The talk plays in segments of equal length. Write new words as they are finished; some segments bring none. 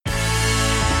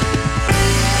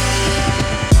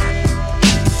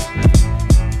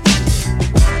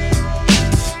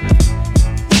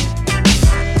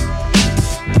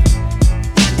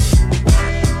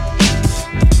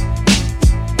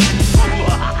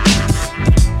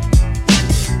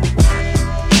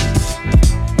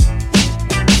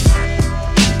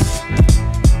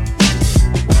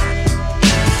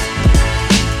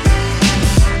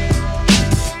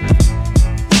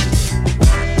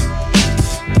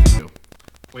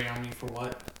Wait on me for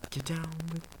what? Get down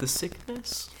with the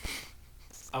sickness.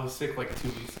 I was sick like 2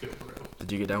 weeks ago, bro.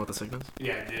 Did you get down with the sickness?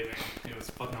 Yeah, I did, man. It was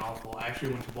fucking awful. I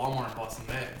actually went to Walmart and bought some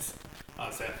meds. I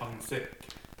was that fucking sick.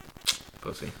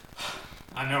 Pussy.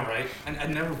 I know, right? I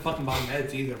never fucking bought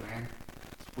meds either, man.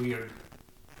 It's weird.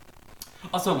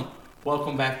 Also,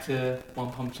 welcome back to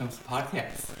One Pump Chumps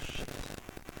podcast.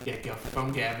 Yeah, go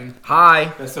from Gavin.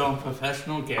 Hi. That's so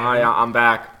unprofessional, Gavin. Hi, I'm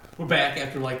back. We're back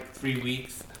after like 3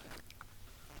 weeks.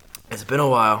 It's been a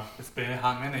while. It's been a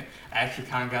hot minute. I actually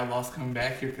kind of got lost coming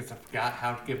back here because I forgot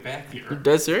how to get back You here.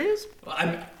 dead serious?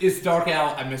 It's dark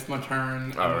out. I missed my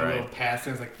turn. I'm a Alright. little past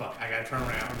it. I was like, fuck, I gotta turn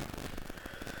around.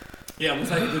 Yeah,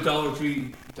 once I hit the Dollar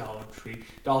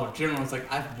General, I was like,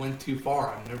 I went too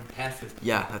far. I've never passed this.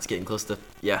 Yeah, that's getting close to.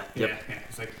 Yeah. Yep. Yeah.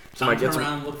 It's like, So time my to kids turn were-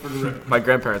 around and look for the river. My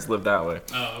grandparents lived that way.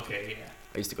 Oh, okay,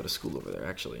 I used to go to school over there,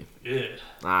 actually. yeah.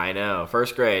 I know.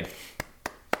 First grade.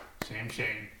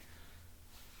 Shame.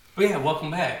 But yeah,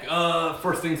 welcome back.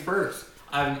 First things first.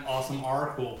 I have an awesome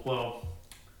article. Well,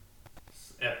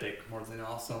 it's epic, more than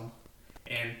awesome.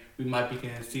 And we might be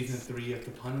getting season 3 of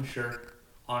The Punisher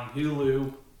on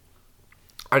Hulu.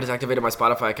 I just activated my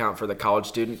Spotify account for the college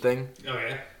student thing. Oh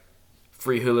yeah?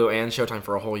 Free Hulu and Showtime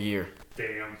for a whole year.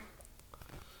 Damn.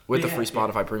 With the Yeah, free yeah.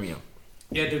 Spotify Premium.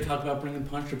 Yeah, they're talking about bringing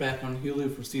Punisher back on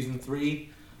Hulu for season 3.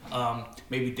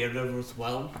 Maybe Daredevil as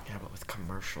well. Yeah, but with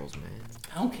commercials, man.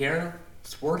 I don't care.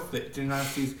 It's worth it. Did not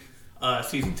see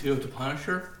season 2 of The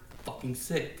Punisher? Fucking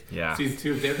sick. Yeah. Season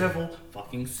 2 of Daredevil?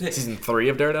 Fucking sick. Season 3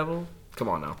 of Daredevil? Come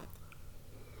on now.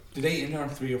 Did they end on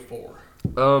 3 or 4?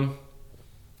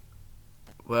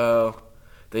 Well,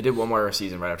 they did one more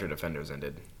season right after Defenders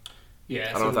ended. Yeah,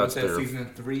 I don't know if was that's that their-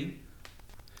 season 3?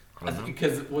 I don't know.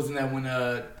 Because wasn't that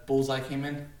when Bullseye came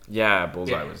in? Yeah,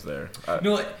 Bullseye Yeah. was there. You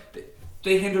know what?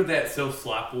 They handled that so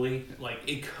sloppily. Like,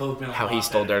 it could have been a How lot he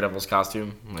stole better. Daredevil's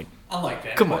costume. Like, I like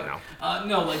that. Come on but,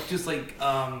 No, like, just like,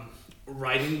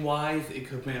 writing wise, it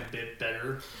could have been a bit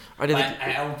better. I didn't. But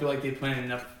I don't feel like they put in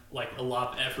enough, like, a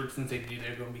lot of effort since they knew they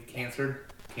were going to be canceled.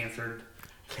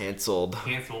 Canceled.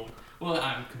 Well,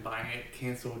 I'm combining it.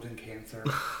 Canceled and cancer.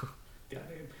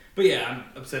 Goddamn. But yeah,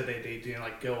 I'm upset they didn't,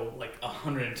 like, go, like,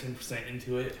 110%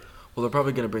 into it. Well, they're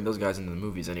probably gonna bring those guys into the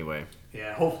movies anyway.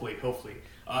 Yeah, hopefully.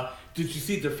 Did you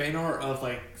see the fan art of,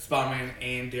 like, Spider-Man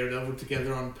and Daredevil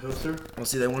together on the poster? Well,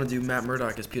 see, they want to do Matt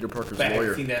Murdock as Peter Parker's But I haven't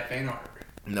lawyer. seen that fan art.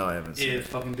 No, I haven't It seen is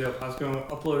fucking dope. I was going to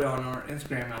upload it on our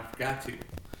Instagram and I forgot to.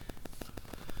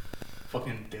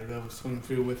 Fucking Daredevil swinging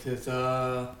through with his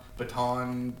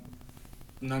baton,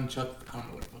 nunchuck, I don't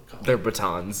know what it's called. They're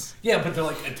batons. Yeah, but they're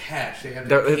like attached. They have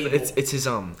They're, the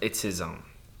cable. it's his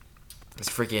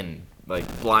freaking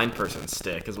like blind person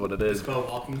stick is what it It's is. called a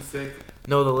walking stick.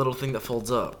 No, the little thing that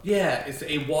folds up Yeah, it's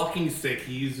a walking stick.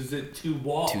 He uses it to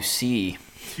walk. to see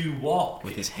To walk.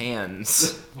 with his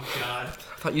hands. Oh my god.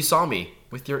 I thought you saw me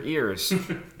with your ears.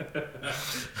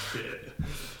 Shit.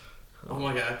 Oh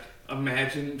my god.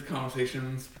 Imagine the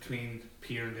conversations between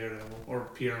Peter and Daredevil, or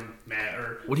Peter and Matt,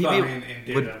 or Would he Spider-Man be? and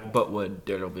Daredevil. Would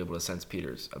Daredevil be able to sense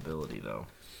Peter's ability though?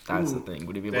 That's the Ooh, thing.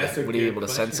 Would he be able? That's a Would he be good able to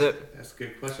question. sense it? That's a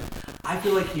good question. I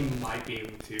feel like he might be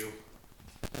able to.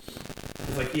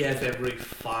 It's like he has that really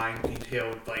fine,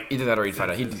 detailed, like... Either that or he'd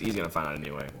find out. senses. He's gonna find out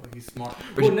anyway. Well, he's smart.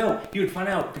 Or Well, he- no, he would find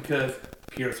out because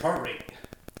Peter's heart rate.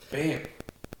 Bam.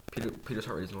 Peter's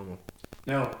heart rate is normal.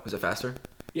 No. Was it faster?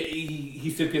 Yeah,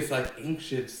 he still gets, like,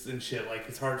 anxious and shit. Like,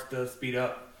 his heart does speed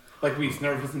up. Like, when he's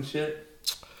nervous and shit.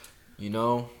 You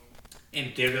know.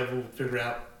 And Daredevil will figure it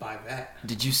out by that.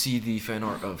 Did you see the fan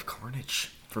art of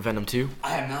Carnage for Venom 2? I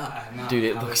have not. Dude,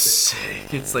 it How looks is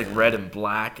sick. It's like red and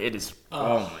black. It is.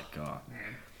 Oh my god. Man,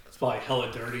 it's probably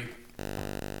hella dirty.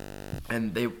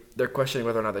 And they're questioning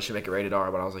whether or not they should make it rated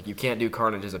R, but I was like, you can't do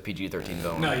Carnage as a PG-13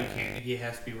 villain. No, you can't. He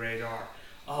has to be rated R.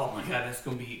 Oh my god, that's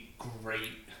gonna be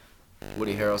great.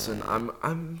 Woody Harrelson.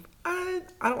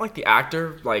 I don't like the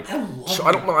actor. Like I love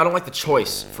I don't him. know. I don't like the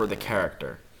choice for the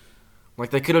character. Like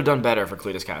they could have done better for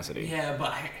Cletus Cassidy. Yeah,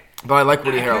 but But I like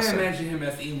Woody I can't Harrelson. imagine him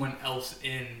as anyone else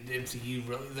in the MCU,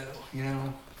 really, though. You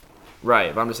know.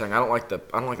 Right, but I'm just saying I don't like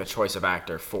the choice of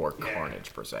actor for Yeah.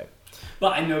 Carnage per se.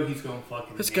 But I know he's going to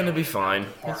fucking. It's nail gonna it be out fine. of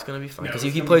the park. It's gonna be fine No, because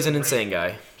it's he gonna plays be an great. insane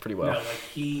guy pretty well. No, like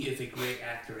he is a great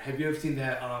actor. Have you ever seen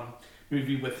that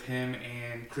movie with him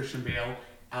and Christian Bale,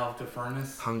 Out of the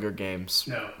Furnace? Hunger Games,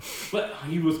 No, but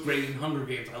he was great in Hunger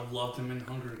Games. I loved him in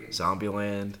Hunger Games.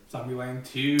 Zombieland. Zombieland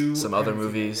 2. Some other I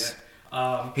haven't seen movies.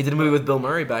 that yet. He did a movie with Bill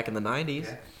Murray back in the 90s.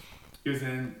 Yeah. He was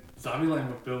in Zombieland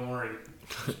with Bill Murray.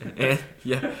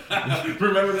 Yeah.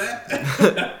 Remember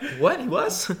that? What? He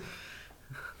was?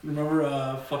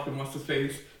 Remember fucking what's his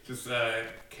face? Just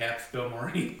caps Bill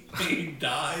Murray. He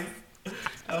dies.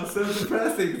 That was so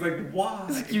depressing. It's like,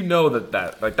 why? You know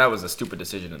that was a stupid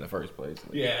decision in the first place.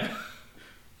 Like, Yeah.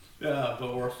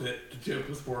 But worth it. The joke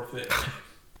was worth it.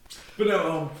 But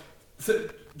no, so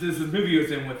there's a movie I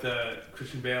was in with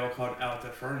Christian Bale called Out the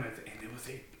Furnace, and it was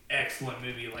an excellent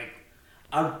movie. Like,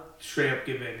 I'd straight up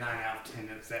give it a 9 out of 10.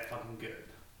 It was that fucking good.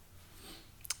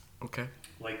 okay.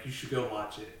 Like, you should go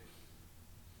watch it.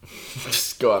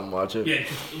 Just go out and watch it. Yeah,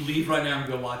 just leave right now and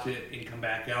go watch it and come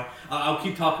back out. I'll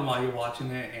keep talking while you're watching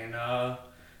it, and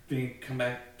then you come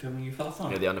back, tell me your thoughts on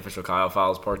Yeah, it. the Unofficial Kyle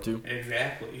Files Part 2.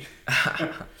 Exactly.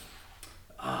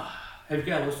 Have you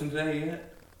guys listened to that yet?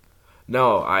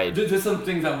 No, There's some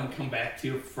things I want to come back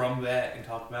to from that and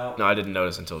talk about. No, I didn't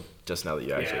notice until just now that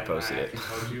you actually Yeah, posted I it.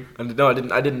 actually told you. No,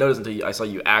 I didn't notice until I saw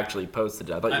you actually posted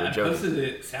it. I thought you were I joking. posted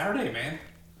it Saturday, man.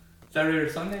 Saturday or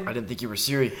Sunday. I didn't think you were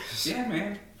serious. Yeah,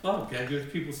 man. Fuck, gotta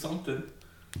give people something.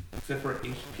 Except for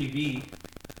HPV.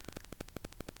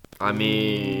 I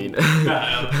mean,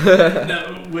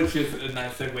 No, which is a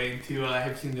nice segue into,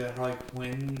 have you seen the Harley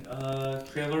Quinn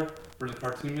trailer for the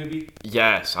cartoon movie?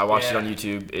 yes, I watched it Yeah. on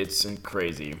YouTube. It's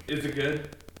crazy. Is it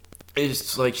good?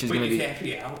 It's like she's Wait, gonna is it be.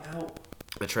 actually out?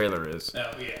 The trailer is.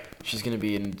 Oh, yeah. She's gonna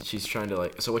be in. She's trying to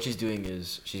like. So what she's doing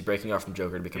is she's breaking off from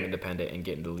Joker to become Yeah. independent and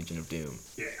get into Legion of Doom.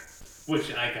 Yeah.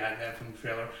 Which I got that from the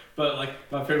trailer. But, like,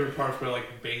 my favorite parts were,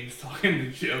 like, Bane's talking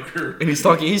to Joker. And he's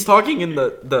talking in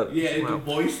the. Yeah, and the wow.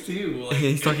 voice, too. Like,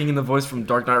 He's talking in the voice from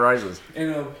Dark Knight Rises.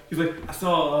 And he's like, I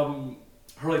saw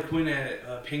Harley Quinn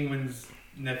at Penguin's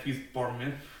nephew's bar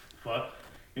mitzvah.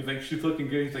 He's like, she's looking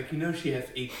good. He's like, she has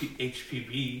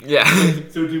HPV. Yeah.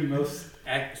 So do most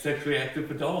sexually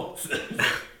active adults.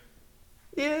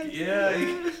 Yeah. Yeah,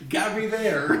 you got me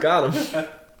there. Got him.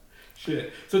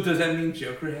 Shit. So does that mean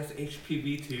Joker has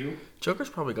HPV too? Joker's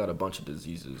probably got a bunch of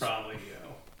diseases. Probably,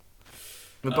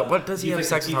 But does he he's have like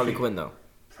sex a with Harley teacher. Quinn though?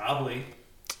 Probably.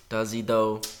 Does he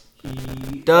though?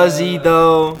 He. Does he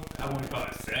though? I wouldn't call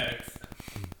it sex.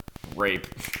 Rape.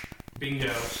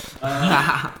 Bingo.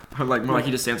 Or like more like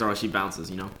he just stands there while she bounces,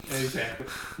 you know? Exactly.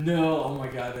 No, oh my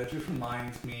god, that just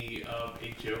reminds me of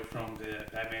a joke from the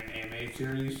Batman anime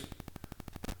series.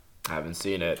 I haven't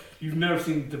seen it. You've never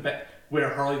seen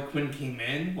where Harley Quinn came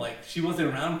in? Like, she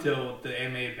wasn't around till the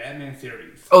animated Batman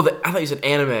series. Oh, I thought you said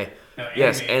anime. No,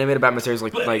 Yes, animated Batman series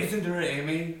But isn't there an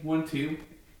anime one too?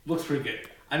 Looks pretty good.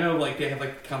 I know, like, they have,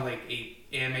 like, kind of like a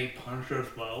anime Punisher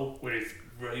as well, where it's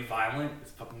really violent.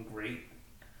 It's fucking great.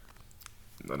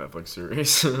 the Netflix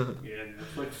series. Yeah,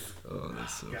 Netflix. Oh,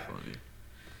 that's so God.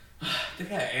 funny. They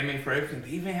got an anime for everything. They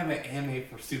even have an anime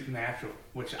for Supernatural,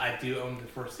 which I do own the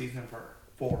first season for.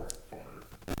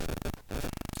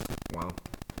 Wow.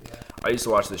 Yeah, I used to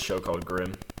watch this show called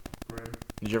Grimm. Grim.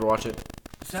 Did you ever watch it?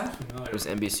 It sounds familiar. It was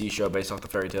an NBC show based off the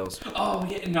fairy tales. Oh,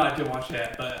 yeah, no, I didn't watch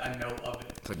that, but I know of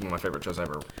it. It's like one of my favorite shows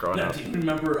ever growing Now, up. do you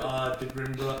remember the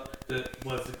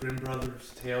Grimm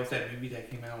Brothers Tales, that movie that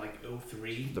came out in, like,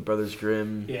 2003? The Brothers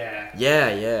Grimm. Yeah.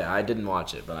 Yeah. I didn't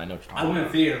watch it, but I know what you're I talking went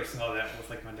about. to theater, so that was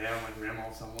like my dad or my grandma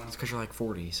or someone. It's because you're like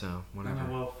 40, so whatever.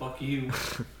 Oh, well, fuck you.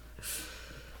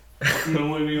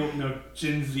 Millennial, no,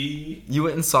 Gen Z. You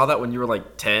went and saw that when you were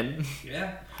like 10?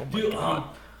 Yeah. Oh my Dude, God.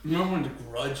 remember when The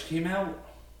Grudge came out?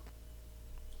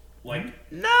 Like,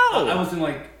 No! I was in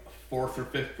like 4th or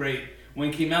 5th grade. When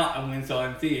it came out, I went and saw it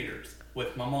in theaters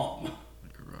with my mom.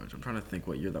 Garage. I'm trying to think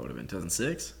what year that would have been.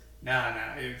 2006? Nah,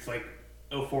 it was like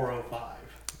 04, 05.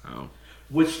 Oh.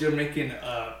 Which they're making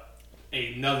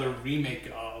another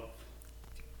remake of.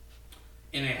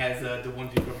 And it has the one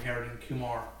dude from Harold and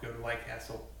Kumar go to White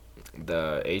Castle.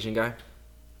 The Asian guy?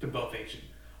 They're both Asian.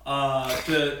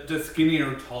 The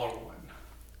skinnier, taller one.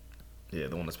 Yeah,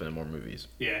 the one that's been in more movies.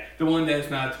 Yeah, the one that's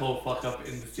not a total fuck up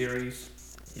in the series.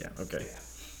 Yeah, okay. Yeah.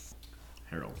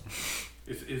 Harold.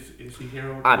 Is he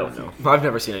Harold? I or don't is know. he- I've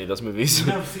never seen any of those movies. You've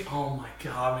never seen? Oh my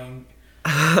god, I mean,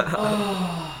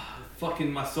 oh,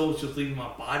 fucking my soul's just leaving my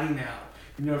body now.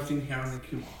 You've never seen Harold and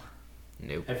Kumar?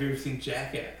 Nope. Have you ever seen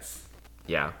Jackass?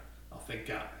 Yeah. Oh, thank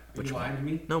God. Are Which you one? lying to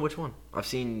me? No, which one? I've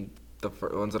seen the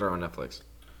ones that are on Netflix.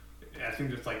 I think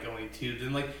there's like only 2.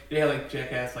 Then like they had like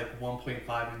Jackass like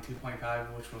 1.5 and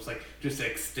 2.5, which was like just an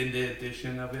extended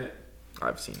edition of it.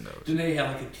 I've seen those. Then they had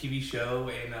like a TV show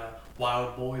and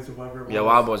Wild Boys or whatever it was. Yeah,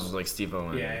 Wild Boys was like Steve-O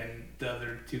and, Yeah, and the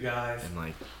other 2 guys. and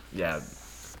like, yeah.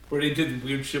 Where they did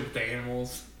weird shit with the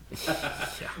animals.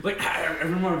 Yeah. Like I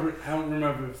remember, I don't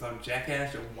remember if it was on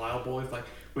Jackass or Wild Boys, like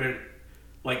where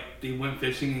like they went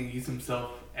fishing and used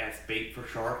themselves as bait for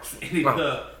sharks, and they put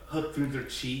a hook through their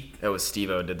cheek. That was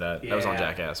Steve-O did that. That was on Yeah.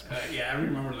 Jackass. Yeah, I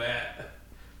remember that.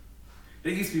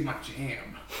 That used to be my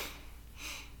jam.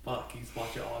 Fuck, I used to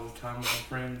watch it all the time with my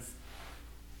friends.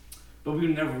 But we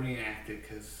would never reenact it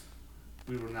because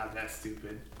We were not that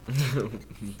stupid.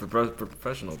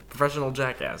 Professional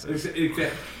jackasses. Exactly.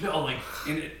 No, like,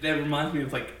 and that reminds me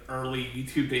of like early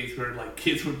YouTube days where like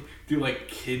kids would do like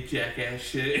kid jackass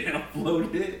shit and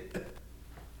upload it.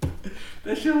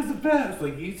 That shit was the best.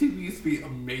 Like YouTube used to be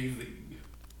amazing.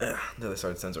 Then they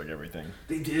started censoring everything.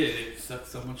 They did. It sucked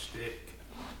so much dick.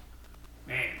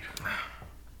 Man.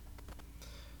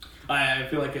 I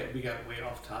feel like we got way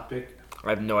off topic. I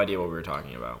have no idea what we were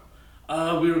talking about.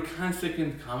 We were kind of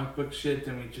sticking to comic book shit,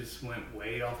 then we just went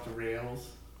way off the rails.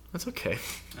 That's okay.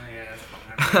 Oh, yeah, that's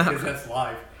fine. Because that's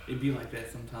life. It'd be like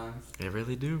that sometimes. It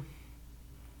really do.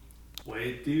 What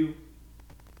it do?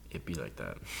 It be like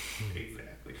that.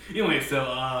 Exactly. Anyway,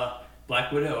 so,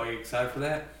 Black Widow, are you excited for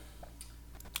that?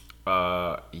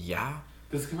 Yeah.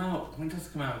 Does it come out? When does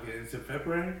it come out again? Is it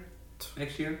February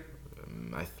next year?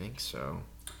 I think so.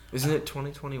 Isn't it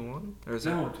 2021? Or is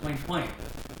No, it? 2020.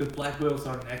 Because Black Widow's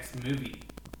our next movie.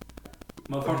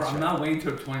 Motherfucker, That's I'm right. not waiting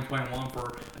till 2021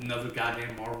 for another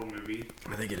goddamn Marvel movie.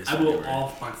 I think it is I will February.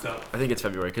 off myself. I think it's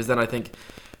February, because then I think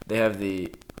they have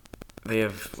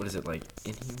what is it, like,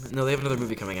 Inhuman? No, they have another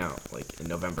movie coming out, like, in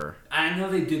November. I know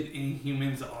they did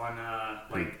Inhumans on,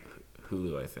 like,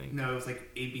 Hulu, I think. no, it was like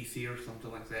ABC or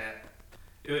something like that.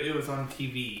 It was on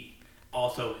TV,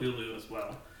 also Hulu as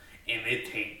well, and it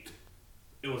tanked.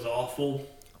 It was awful.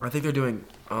 I think they're doing,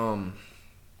 I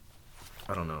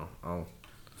don't know.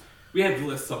 We have the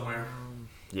list somewhere.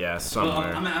 Yeah, Well,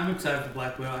 somewhere. I'm excited for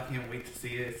Black Widow. I can't wait to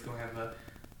see it. It's gonna have a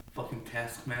fucking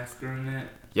Taskmaster in it.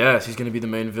 Yes, he's gonna be the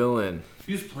main villain.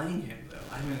 Who's playing him though?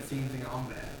 I haven't seen anything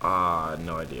on that.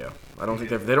 No idea. I don't think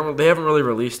they haven't really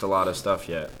released a lot of stuff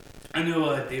yet. I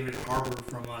know David Harbour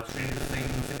from Stranger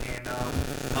Things and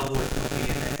Hellboy will be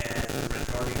in it as the Red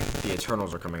Guardian. The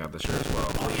Eternals are coming out this year as well.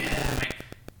 Oh yeah, man.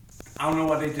 I don't know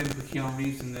what they did with Keanu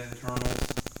Reeves in the Eternals.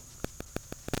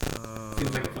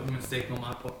 Seems like a fucking mistake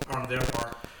on their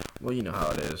part. Well, you know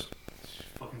how it is. It's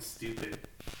fucking stupid.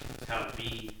 It's how it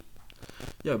be.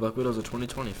 Yeah, Black Widow's a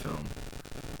 2020 film.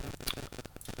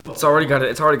 But It's already got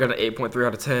an 8.3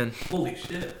 out of 10. holy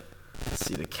shit. Let's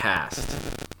see the cast.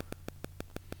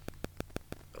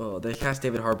 Oh, they cast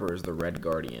David Harbour as the Red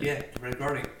Guardian. Yeah, the Red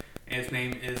Guardian. And his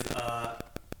name is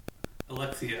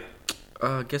Alexia.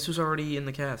 Guess who's already in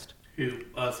the cast? Who?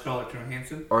 Scarlett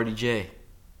Johansson. RDJ.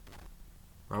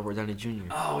 Robert Downey Jr.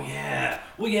 Oh yeah.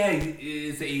 Well, yeah.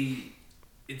 It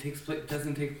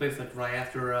doesn't take place like right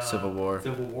after Civil War.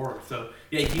 Civil War. So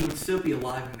yeah, he would still be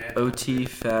alive in that. O.T.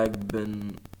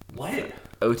 Fagben. What?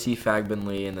 O.T.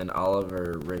 Fagbenley and then I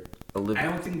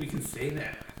don't think we can say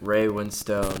that. Ray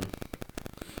Winstone.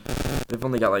 They've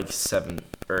only got like 7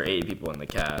 or 8 people in the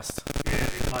cast. Yeah,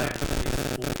 they probably have to be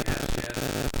full cast yet.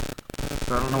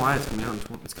 But I don't know why it's coming out.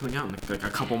 It's coming out in like a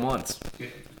couple months. Yeah.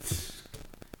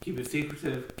 Keep it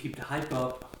secretive. Keep the hype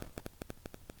up.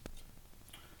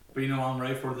 But you know what I'm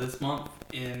ready for this month?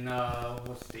 In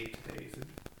what's the date today? Is it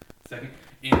second?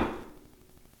 In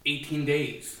 18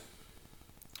 days.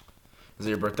 Is it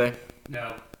your birthday? No,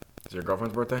 Is it your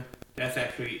girlfriend's birthday? that's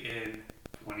actually in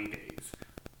 20 days.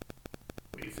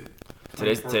 Wait, is it?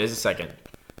 Today's 24th?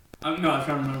 the 2nd. No, I was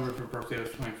trying to remember if her birthday was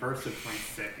 21st or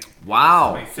 22nd.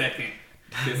 Wow. 22nd.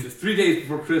 This is 3 days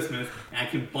before Christmas, and I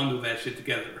can bundle that shit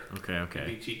together. Okay.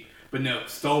 Be cheap. But no,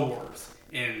 Star Wars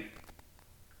in,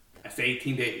 I say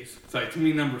 18 days. Sorry, too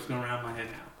many numbers going around my head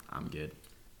now. I'm good.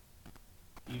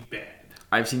 You bad.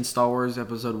 I've seen Star Wars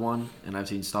Episode 1, and I've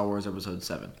seen Star Wars Episode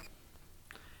 7.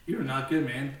 You're not good,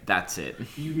 man. That's it.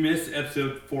 You missed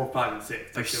episode 4, 5, and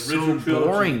 6. They're Like the so original trilogy.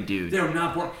 boring, dude. They're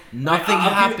not boring. Nothing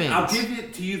happens. I'll give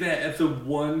it to you that episode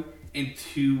 1 and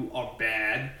 2 are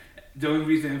bad. The only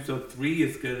reason episode 3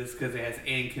 is good is because it has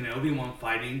Anakin and Obi-Wan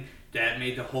fighting. That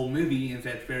made the whole movie and it's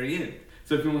at the very end.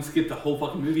 So if you want to skip the whole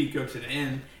fucking movie, go to the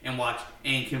end and watch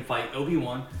Anakin fight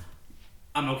Obi-Wan.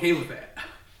 I'm okay with that.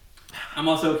 I'm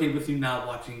also okay with you not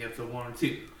watching episode 1 or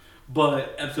 2.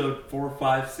 But episode 4,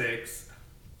 5, 6,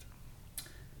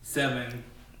 7,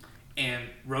 and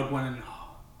Rogue One and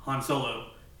Han Solo,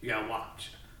 you gotta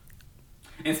watch.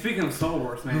 And speaking of Star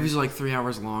Wars, man, Movies are like 3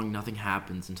 hours long. Nothing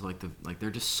happens until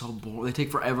they're just so boring. They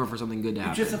take forever for something good to you're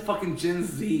happen. just a fucking Gen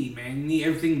Z, man. You need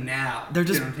everything now. They're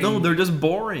just to entertain they're you. just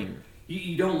boring.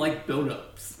 You don't like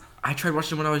build-ups. I tried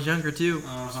watching them when I was younger too.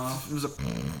 Uh-huh. It was a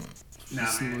Nah,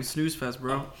 man. snooze fest,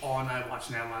 bro. All night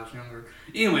watching that when I was younger.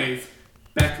 Anyways,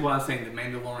 back to what I was saying, The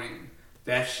Mandalorian.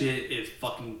 That shit is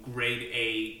fucking grade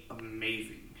A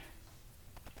amazing.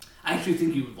 I actually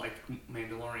think you would like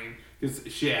Mandalorian because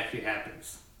shit actually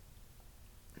happens.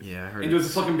 Yeah, I heard. And there's a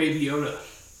fucking Baby Yoda. A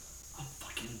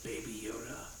fucking Baby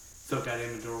Yoda. So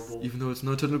goddamn adorable. Even though it's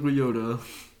not technically Yoda.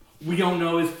 We don't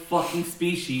know his fucking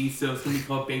species, so it's gonna be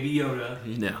called Baby Yoda.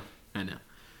 No. I know.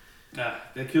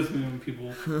 That kills me when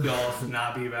people get all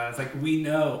snobby about it. It's like, we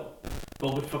know.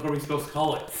 But what the fuck are we supposed to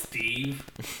call it? Steve?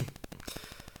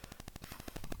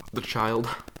 The child.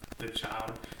 The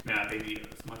child? Nah, Baby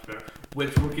Yoda's much better.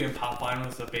 Which we're getting pop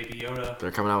finals of Baby Yoda.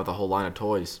 They're coming out with a whole line of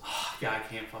toys. God, I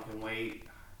can't fucking wait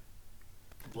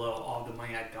to blow all the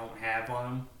money I don't have on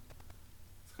them.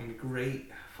 It's gonna be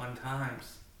great. Fun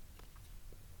times.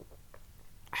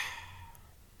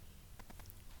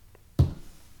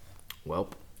 Well,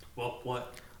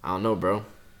 what? I don't know, bro.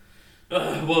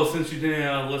 Well, since you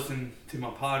didn't listen to my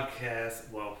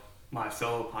podcast, well, my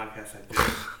solo podcast I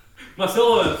did. My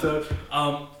solo episode,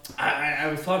 I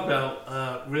was talking about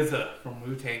RZA from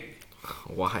Wu-Tang.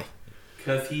 Why?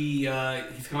 Because he's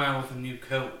coming out with a new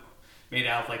coat made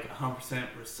out of like 100%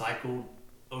 recycled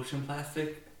ocean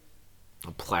plastic.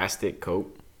 A plastic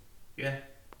coat? Yeah.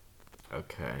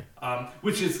 Okay.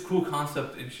 Which is cool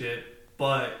concept and shit,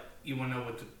 but you want to know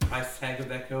what the price tag of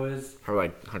that coat is? For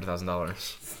like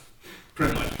 $100,000.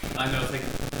 Pretty much. I know it's like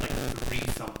 3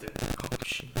 something. Oh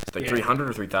shit. It's like 300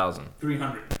 or 3,000?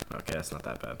 300. Okay, that's not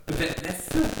that bad. But that's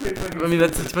still pretty fucking. I mean,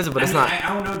 that's expensive, but it's not. I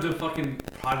don't know the fucking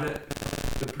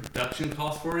the production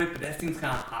cost for it, but that seems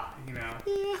kind of high, you know?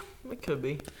 Yeah, it could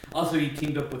be. Also, he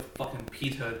teamed up with fucking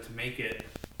PETA to make it.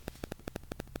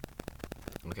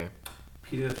 Okay.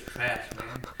 PETA's trash,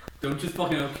 man. Don't just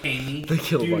fucking okay me. They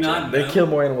kill Do a you bunch not of know? They kill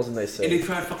more animals than they And say. they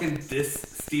try to fucking diss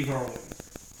Steve Irwin.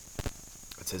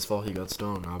 It's his fault he got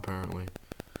stoned, apparently.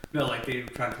 No, like they were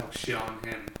trying to talk shit on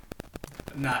him.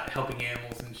 Not helping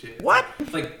animals and shit. What?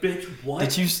 It's like, bitch, what?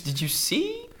 Did you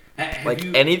see Have like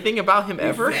you- anything about him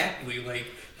ever? Exactly. Like,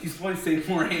 he's going to save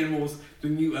more animals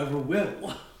than you ever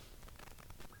will.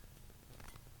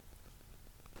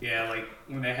 Yeah, like,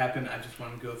 when that happened, I just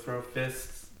want to go throw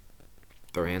fists.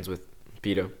 Throw hands with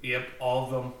Pito. Yep, all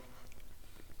of them.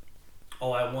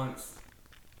 All at once.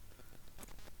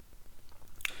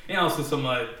 And also some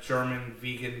German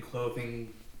vegan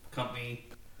clothing company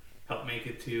helped make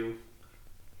it too.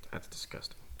 That's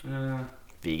disgusting. Yeah.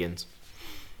 Vegans.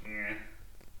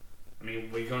 I mean,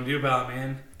 what are you going to do about it,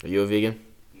 man? Are you a vegan?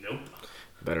 Nope.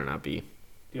 Better not be.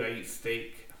 Dude, I eat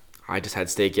steak. I just had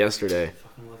steak yesterday.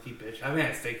 Fucking lucky bitch. I haven't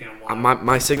had steak in a while.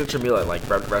 My signature meal at like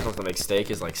restaurants that make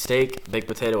steak is like steak, baked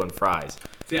potato, and fries.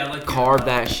 See, I like Carve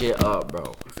that shit up,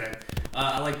 bro. Exactly.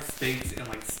 I like steaks and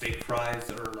like steak fries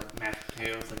or like mashed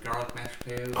potatoes, like garlic mashed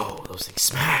potatoes. Oh, those things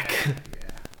smack. Yeah.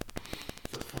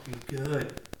 So fucking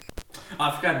good.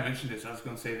 I forgot to mention this. I was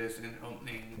going to say this in the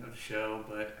opening of the show,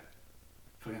 but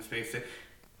fucking spaced it.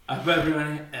 I hope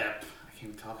everyone... I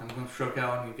can't even talk. I'm going to stroke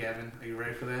out on you, Gavin. Are you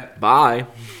ready for that? Bye.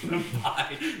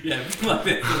 Bye. Yeah, like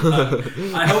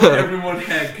that. I hope everyone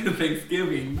had good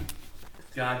Thanksgiving.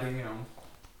 Goddamn.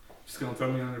 Just going to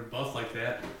throw me under the bus like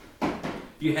that.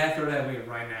 You have to throw that away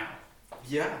right now.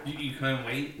 Yeah. You couldn't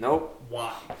wait? Nope.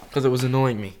 Why? Because it was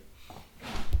annoying me.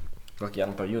 Lucky I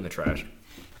don't throw you in the trash.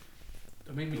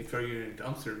 Don't make me throw you in a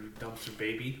dumpster, you dumpster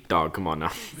baby. Dog, come on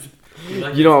now.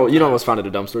 Like You know I was found at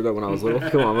a dumpster though when I was little.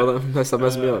 Come on, brother. Stop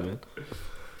messing me up, man.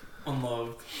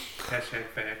 Unloved. Hashtag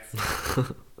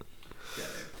facts.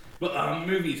 But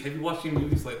movies. Have you watched any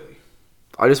movies lately?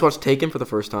 I just watched Taken for the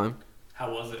first time.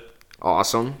 How was it?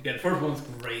 Awesome. Yeah, the first one's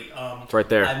great. It's right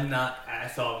there. I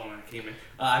saw it when I came in.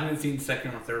 I haven't seen the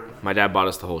second or third one. My dad bought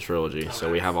us the whole trilogy, Oh, so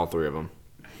we nice. have all 3 of them.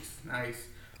 Nice.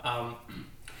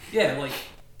 Yeah, like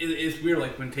it's weird.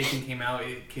 Like when Taken came out,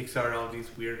 it kickstarted all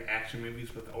these weird action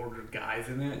movies with older guys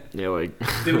in it. Yeah, like.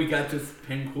 Then we got this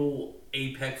pinnacle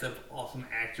apex of awesome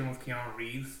action with Keanu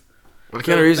Reeves. Well,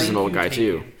 Keanu Reeves is thank an old you, guy Taken.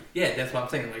 too. Yeah, that's what I'm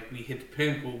saying. Like we hit the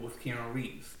pinnacle with Keanu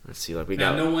Reeves. Let's see, like we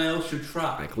Now got no one else should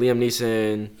try. like Liam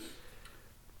Neeson,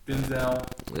 Denzel.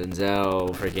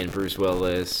 Denzel, freaking Bruce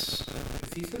Willis.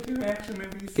 Is he still doing action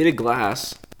movies? He did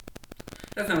Glass.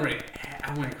 That's not really.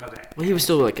 I wouldn't call that. Well, he was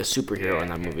still like a superhero in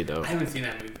that movie though. I haven't seen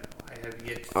that movie though. I have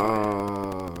yet. To see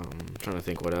I'm trying to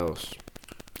think what else.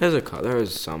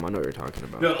 There's some. I know what you're talking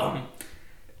about. No,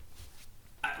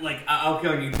 I'll go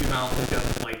on YouTube and I'll look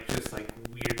up like just like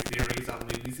weird theories on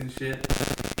movies and shit.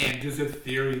 And there's a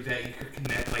theory that you could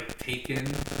connect like Taken,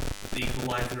 The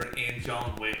Equalizer, and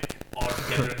John Wick all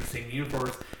together in the same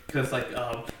universe because like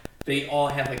they all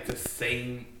have like the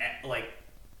same like.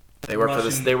 They work for this.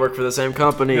 Russian- They work for the same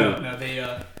company. No, they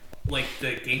like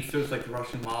the gangsters, like the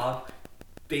Russian mob.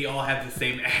 They all have the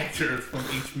same actors from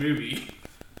each movie.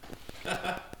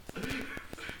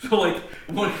 So like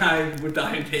one guy would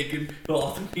die in Taken, he'll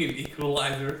also be an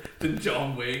Equalizer. Then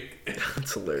John Wick.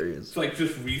 That's hilarious. It's like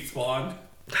just respawn,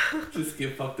 just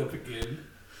get fucked up again.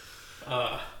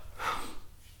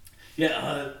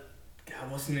 Yeah. God,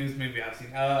 what's the newest movie I've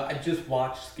seen? I just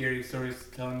watched Scary Stories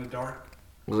to Tell in the Dark.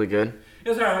 Was it good? It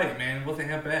was alright, man. It wasn't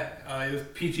that bad. It was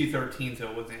PG-13, so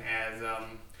it wasn't as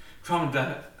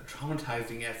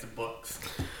traumatizing as the books.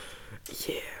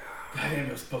 Yeah. Goddamn,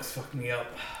 those books fucked me up.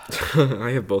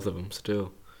 I have both of them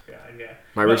still. Yeah.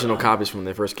 My original copies from when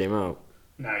they first came out.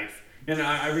 Nice. And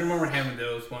I remember having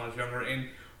those when I was younger. And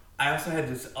I also had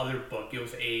this other book. It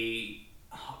was a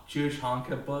Jewish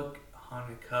Hanukkah book.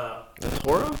 Hanukkah. The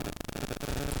Torah? I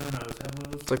don't know. Is that what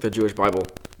it was? It's like the Jewish Bible.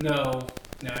 No.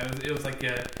 It was like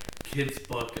a kid's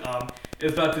book. It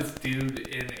was about this dude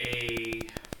in a...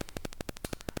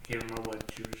 I can't remember what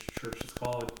Jewish church is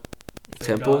called.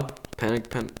 Temple?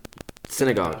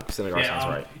 Synagogue. Synagogue Yeah, sounds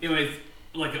right. Anyways,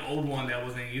 like an old one that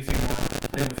wasn't used anymore.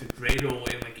 Then with a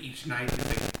dreidel, and like each night,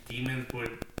 like demons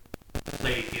would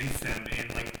play against them,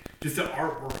 and like just the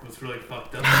artwork was really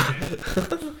fucked up.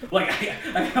 Like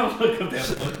I gotta look up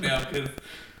that book now because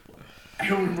I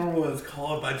don't remember what it's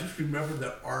called, but I just remember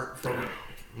the art from it.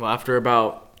 Well, after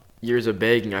about years of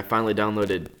begging, I finally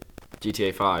downloaded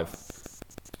GTA 5.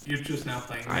 You're just now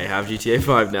playing it. I have GTA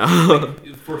 5 now. Like,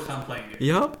 the first time playing it.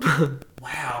 Yup.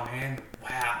 Wow, man.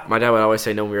 Wow. My dad would always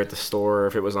say no when we were at the store,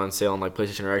 if it was on sale on like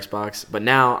PlayStation or Xbox. But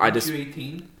now I just... Are you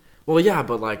 18? Well, yeah,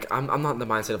 but like I'm not in the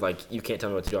mindset of like you can't tell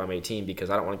me what to do. I'm 18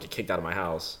 because I don't want to get kicked out of my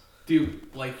house.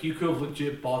 Dude, like you could have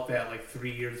legit bought that like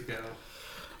 3 years ago.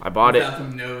 I bought it. Without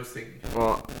them noticing.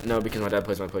 Well, no, because my dad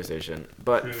plays my PlayStation.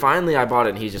 But True. finally, I bought it,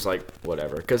 and he's just like,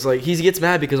 whatever. Because like he gets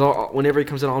mad because whenever he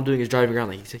comes in, all I'm doing is driving around.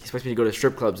 Like he expects me to go to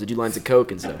strip clubs to do lines of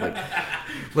coke and stuff.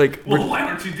 Like Well, why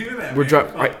don't you do that? we're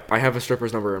man? I have a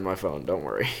stripper's number in my phone. Don't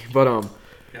worry. But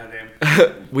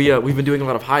Goddamn. we've been doing a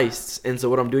lot of heists, and so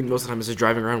what I'm doing most of the time is just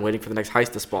driving around waiting for the next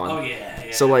heist to spawn. Oh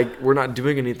yeah. So like we're not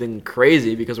doing anything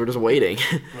crazy because we're just waiting.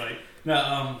 Right.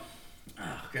 No.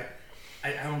 Oh god.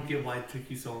 I don't get why it took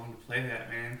you so long to play that,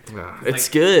 man. It's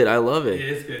like, good. I love It it.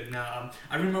 is good. No,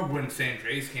 I remember when San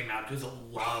Andreas came out. There's a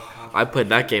lot of content. I played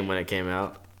that game when it came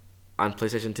out on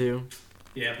PlayStation 2.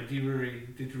 Yeah, but did you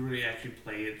really actually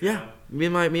play it? Yeah, me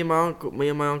and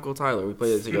my uncle Tyler, we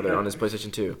played it together on his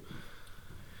PlayStation 2,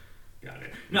 Got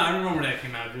it. No, I remember that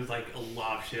came out. There's like a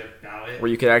lot of shit about it. where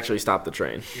you could actually stop the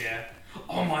train. Yeah.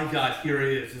 Oh my god, here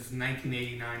it is. It's a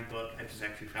 1989 book. I just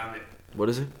actually found it. What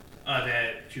is it?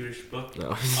 That Jewish book.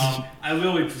 No. I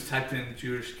literally just typed in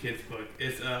Jewish kids book.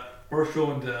 It's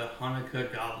Herschel and the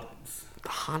Hanukkah Goblins. The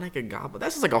Hanukkah Goblin.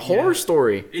 That's just like a horror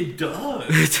story. It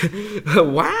does.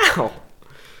 Wow.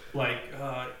 Like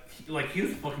here's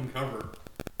the fucking cover.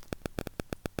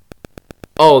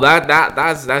 Oh,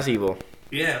 that's evil.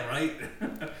 Yeah, right.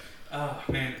 Oh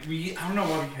man, I don't know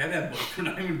why we had that book. We're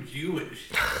not even Jewish.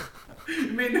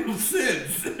 It made no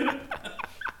sense.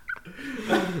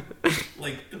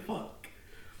 Like the fuck.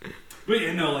 But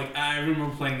yeah, no, like I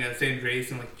remember playing that San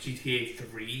Andreas in like GTA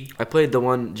 3. I played the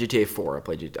one GTA 4. I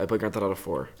played Grand Theft Auto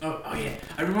 4. Oh yeah,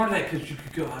 I remember that because you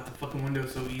could go out the fucking window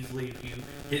so easily if you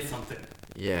hit something.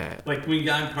 Yeah. Like when you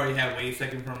got in the car, you had to wait a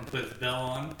second for him to put his bell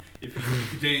on. If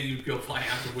you didn't, you'd go flying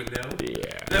out the window.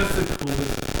 Yeah. That was the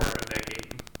coolest part of that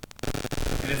game.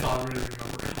 And that's all I really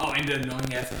remember. Oh, and the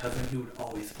annoying ass cousin who would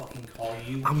always fucking call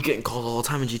you. I'm getting called all the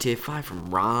time in GTA 5 from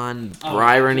Ron, Oh,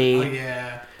 Bryony, Oh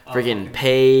yeah. friggin'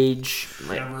 Paige.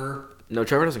 Trevor. No,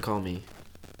 Trevor doesn't call me.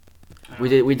 We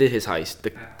did his heist,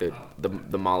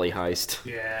 the Molly heist.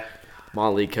 Yeah.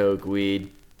 Molly, coke,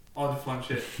 weed. All the fun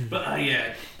shit. But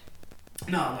yeah.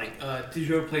 No, like, did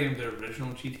you ever play the original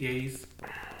GTAs?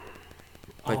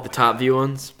 Like the top view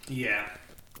ones, Yeah.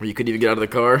 where you couldn't even get out of the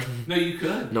car. No, you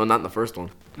could. No, not in the first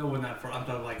one. No, when that I'm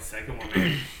talking like second one,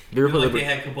 man. You ever play Like they Liberty?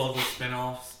 had a couple other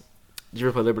spin-offs. Did you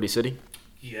ever play Liberty City?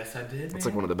 Yes, I did, man. It's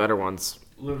like one of the better ones.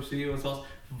 Liberty City was awesome.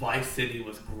 Vice City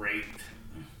was great.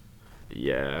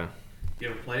 Yeah. You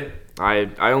ever play it?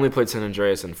 I only played San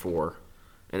Andreas in 4,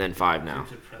 and then 5 now.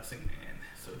 So depressing, man.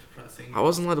 So depressing. I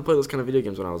wasn't allowed to play those kind of video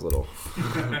games when I was little.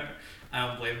 I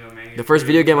don't blame them, man. The first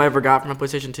video game I ever got from my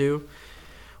PlayStation 2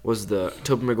 was the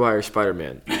Tobey Maguire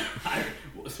Spider-Man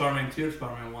Spider-Man 2 or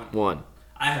Spider-Man 1? 1.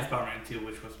 I had Spider-Man 2,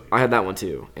 which was I had that one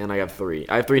too, and I have 3.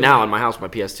 I have 3 now in my house, my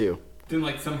PS2. Then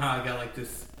like somehow I got like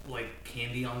this like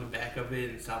candy on the back of it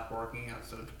and it stopped working. I was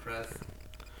so depressed.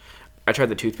 I tried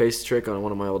the toothpaste trick on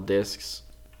one of my old discs,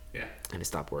 Yeah. and it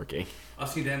stopped working. Oh,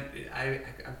 see, then I've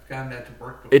gotten that to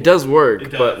work. Before. It does work, It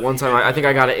does. but one time I think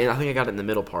I got it in the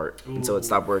middle part, and so Ooh. it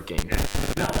stopped working. Yeah.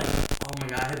 No, like, oh my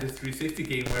god, I had this 360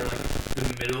 game where like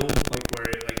the middle, like where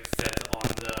it like sets on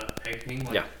the peg thing,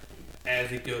 like Yeah.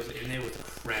 as it goes in, it was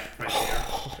cracked right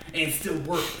there, and it still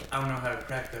worked. I don't know how to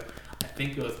crack though. I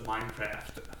think it was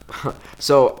Minecraft.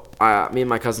 So me and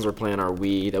my cousins were playing our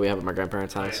Wii that we have at my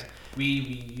grandparents' house.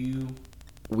 You.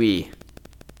 Wii.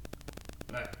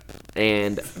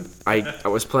 And I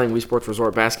was playing Wii Sports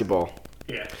Resort basketball,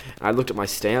 Yeah. I looked at my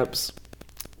stamps.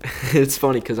 It's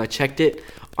funny because I checked it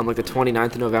on like the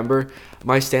 29th of November.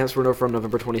 My stamps were from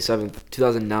November 27th,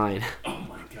 2009. Oh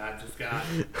my god, this guy.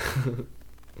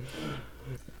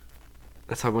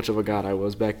 That's how much of a god I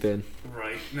was back then.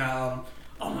 Right. Now,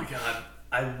 oh my god,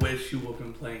 I wish you would have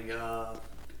been playing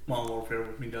Modern Warfare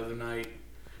with me the other night.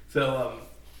 So,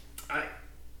 I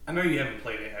know you haven't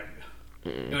played it, have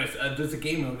you? Anyways, there's a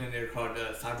game mode in there called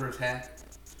Cyber Attack,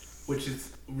 which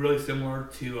is really similar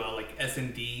to like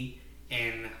S&D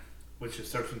and which is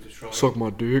Search and Destroy. Suck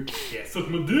my dick. Yeah, suck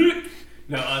my dick.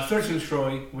 No, Search and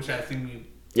Destroy, which I assume you.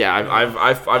 Yeah,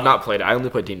 I've not played it. I only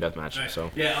played Team Deathmatch, Right.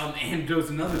 so. Yeah, and there was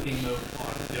another game mode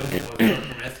on Search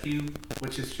and Rescue,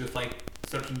 which is just like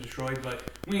Search and Destroy,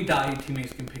 but when you die, your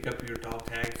teammates can pick up your dog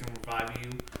tags and revive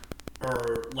you.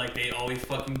 Or, like they always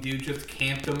fucking do, just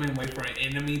camp them and wait for an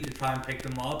enemy to try and pick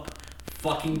them up.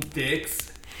 Fucking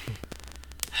dicks.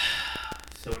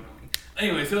 So annoying.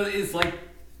 Anyway, so it's like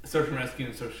Search and Rescue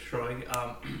and Search and Destroy.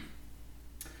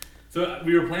 So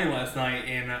we were playing last night,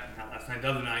 and not last night, the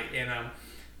other night, and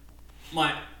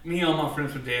me and all my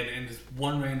friends were dead, and just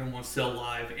one random was still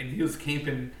alive, and he was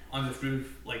camping on this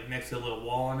roof, like next to a little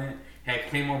wall on it, had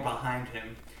Claymore behind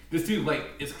him. This dude, like,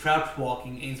 is crouch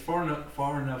walking, and he's far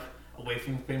enough away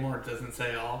from Claymore it doesn't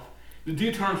set off. The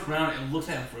dude turns around and looks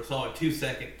at him for a solid 2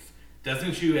 seconds,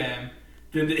 doesn't shoot at him,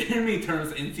 then the enemy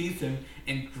turns and sees him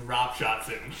and drop shots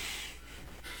him.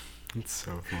 It's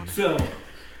so funny. So,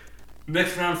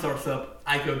 next round starts up,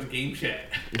 I go to game chat.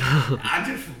 I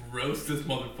just roast this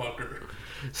motherfucker.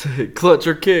 Say, clutch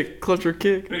or kick, clutch or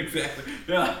kick. Exactly.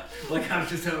 Yeah. Like, I was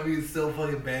just telling you, he's so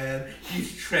fucking bad.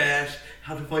 He's trash.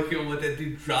 How the fuck you gonna let that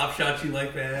dude drop shot you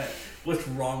like that? What's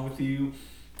wrong with you?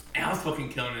 And I was fucking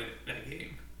killing it that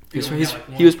game.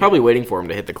 He was probably waiting for him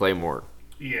to hit the Claymore.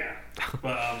 Yeah.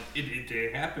 But it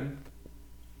did happen.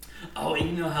 Oh, and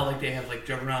you know how like they have like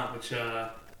Juggernaut, which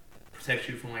protects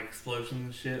you from like explosions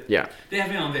and shit? Yeah. They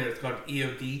have it on there. It's called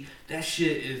EOD. That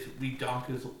shit is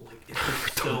redonkulous. Like, it's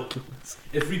just so...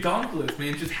 It's redonkulous,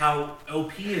 man. Just how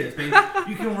OP it is, man.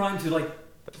 You can run to like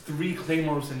 3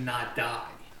 Claymores and not die.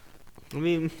 I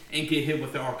mean... And get hit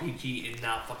with the RPG and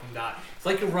not fucking die. It's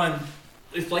like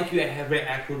It's like you have an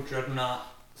actual Juggernaut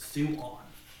suit on.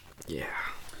 Yeah.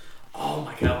 Oh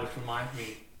my god, which reminds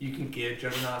me. You can get a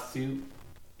Juggernaut suit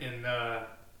in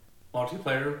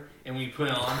multiplayer, and when you put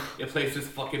it on, it plays this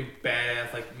fucking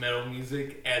badass like metal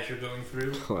music as you're going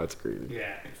through. Oh, that's crazy.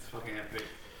 Yeah, it's fucking epic.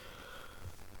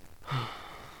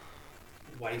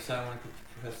 Why you sound like a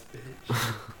depressed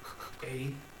bitch?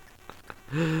 A?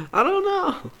 I don't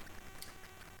know.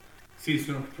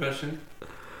 Seasonal depression?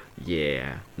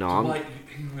 Yeah. No, Slut, you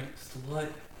ignorant slut.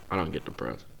 I don't get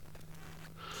depressed.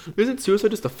 Isn't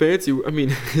suicide just a fancy... I mean,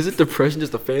 isn't depression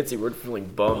just a fancy word for feeling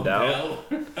bummed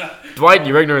out? No. Dwight,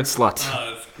 you ignorant slut.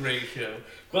 Oh, it's a great show.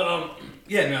 But,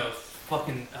 yeah, no,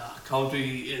 fucking Call of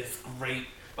Duty is great.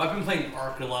 But I've been playing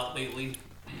Ark a lot lately.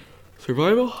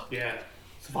 Survival? Yeah,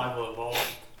 Survival Evolved.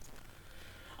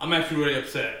 I'm actually really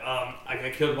upset. I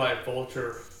got killed by a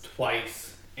vulture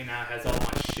twice, and now it has all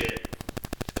my shit.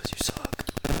 Because you suck.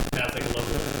 That's like a level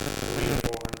 3 or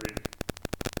 400.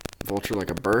 Vulture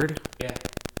like a bird? Yeah.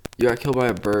 You got killed by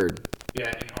a bird. Yeah,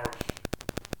 in Ark.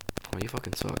 Oh, you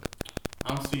fucking suck.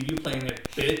 I'm see you playing it,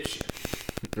 bitch.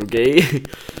 Okay?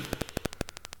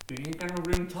 You ain't got no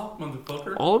room to talk,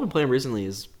 motherfucker. All I've been playing recently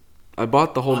is... I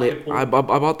bought the whole... I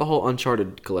bought the whole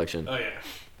Uncharted collection. Oh, yeah.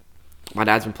 My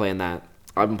dad's been playing that.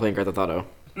 I've been playing Grand Theft Auto.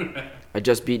 I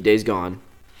just beat Days Gone.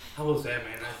 How was that,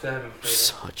 man? I still haven't played that.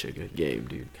 Such a good game,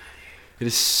 dude. It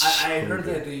is so I heard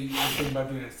good. that they were thinking about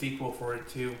doing a sequel for it,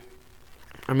 too.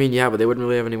 I mean, yeah, but they wouldn't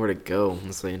really have anywhere to go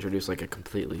unless they introduce, like, a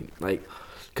completely... Like...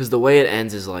 Because the way it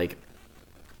ends is, like...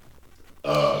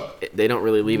 they don't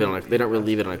really leave it on a... They don't really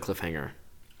leave it on a cliffhanger.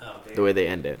 Oh, okay. The way they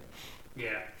end it.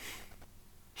 Yeah.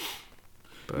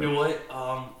 But, You know what?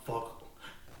 Fuck.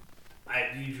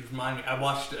 You just remind me. I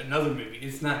watched another movie.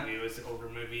 It's not new. It's an older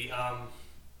movie.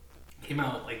 Came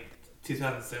out like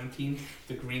 2017.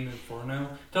 The Green Inferno.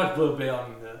 Talked a little bit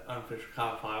on the Unofficial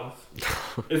Cop Files.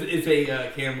 It's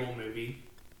a cannibal movie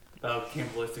about a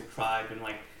cannibalistic tribe in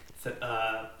like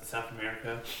South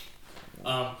America.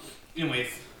 Anyways,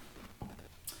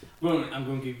 I'm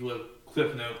going to give you little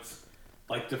clip notes.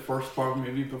 Like the first part of the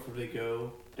movie before they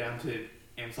go down to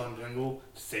Amazon jungle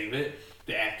to save it,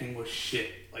 the acting was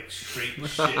shit, like straight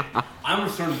shit. I'm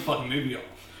gonna turn the fucking movie off.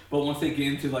 But once they get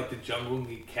into like the jungle and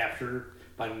get captured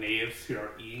by natives who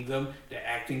are eating them, the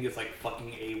acting is like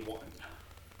fucking A1.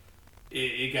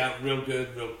 It got real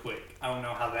good real quick. I don't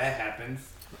know how that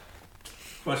happens.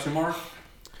 Question mark.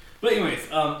 But anyways,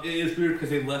 it is weird because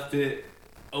they left it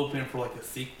open for like a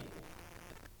sequel.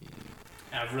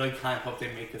 And I really kind of hope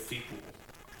they make a sequel.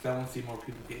 Because I want to see more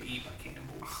people get eaten by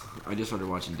cannibals. I just started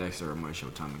watching Dexter on my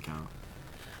Showtime account.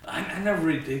 I never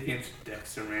really did get into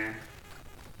Dexter, man.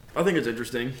 I think it's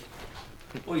interesting.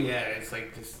 Well, yeah, it's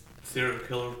like this serial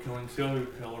killer killing serial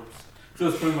killers. So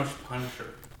it's pretty much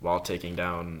Punisher. While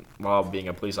being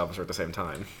a police officer at the same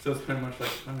time. So it's pretty much like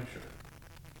Punisher.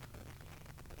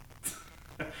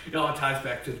 It all ties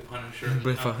back to the Punisher.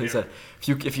 But he said,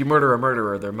 if you murder a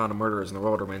murderer, the amount of murderers in the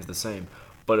world remains the same.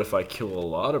 But if I kill a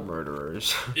lot of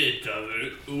murderers... It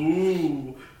doesn't.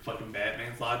 Ooh. Fucking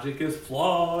Batman's logic is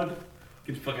flawed.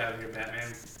 Get the fuck out of here,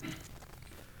 Batman.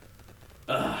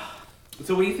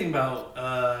 So what do you think about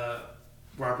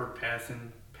Robert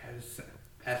Pattinson? What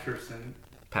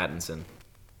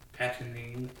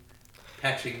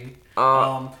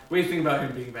do you think about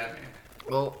him being Batman?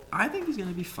 Well, I think he's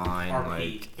gonna be fine. RP.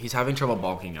 Like he's having trouble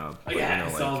bulking up. Oh, yeah,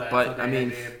 I saw that. But so I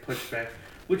mean, pushback,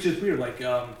 which is weird. Like,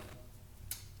 I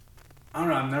don't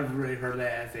know. I've never really heard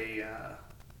that as a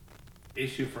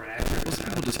issue for actors. most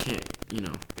people just can't, Yeah.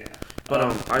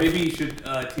 But maybe you should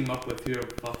team up with whoever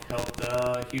fuck helped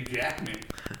Hugh Jackman.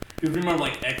 Because remember,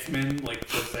 like X-Men, like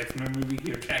first X-Men movie,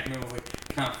 Hugh Jackman was like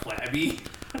kind of flabby.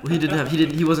 Well,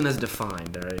 he wasn't as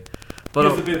defined, alright. But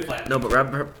he was a bit flabby. No, but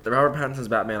Robert Pattinson's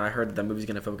Batman, I heard that movie's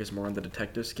gonna focus more on the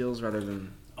detective skills rather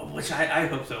than. Oh, which I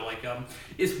hope so. Like,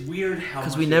 it's weird how.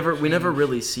 Because we never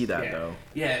really see that though.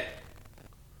 Yeah.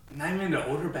 Not even the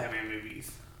older Batman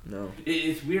movies. No.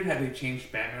 It's weird how they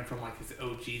changed Batman from like his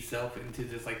OG self into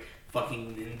this like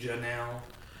fucking ninja now.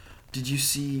 Did you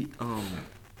see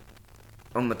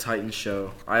on the Titans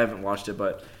show? I haven't watched it,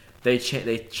 but they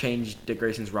changed Dick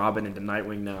Grayson's Robin into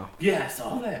Nightwing now. Yeah, I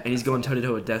saw that. And he's going toe to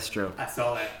toe with Deathstroke. I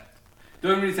saw that.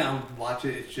 The only reason I would watch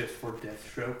it is just for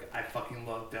Deathstroke. I fucking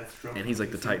love Deathstroke. And he's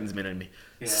like the Titans man enemy.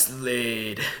 Yeah.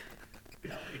 Slade.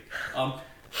 Yeah,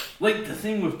 like the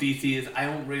thing with DC is I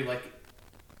don't really like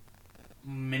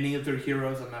many of their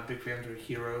heroes. I'm not a big fan of their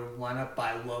hero lineup, but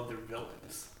I love their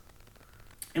villains.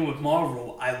 And with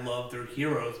Marvel, I love their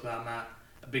heroes, but I'm not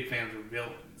a big fan of their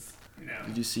villains. You know.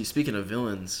 Did you see? Speaking of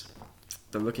villains,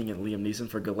 they're looking at Liam Neeson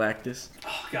for Galactus.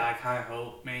 Oh God, I kind of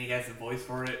hope, man, he has a voice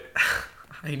for it.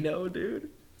 I know, dude.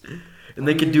 And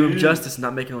they could do him justice,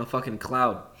 not make him a fucking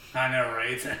cloud. I know,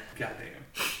 right? Goddamn.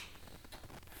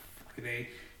 Fucking A.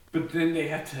 But then they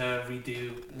have to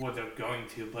redo what they're going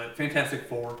to. But Fantastic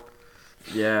Four.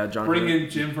 Yeah, John. Bring in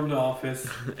Jim from The Office.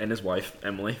 And his wife,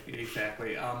 Emily.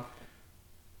 Exactly.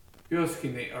 Who else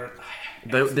can they? Or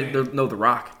No, The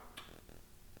Rock.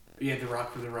 Yeah, The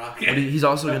Rock for The Rock. But he's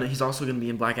also gonna be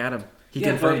in Black Adam. He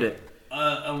confirmed it.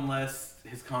 Unless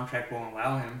his contract won't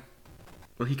allow him.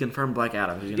 Well, he confirmed Black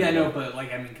Adam. Yeah, no, but like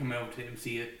come over to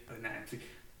MCU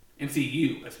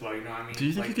as well. You know what I mean? Do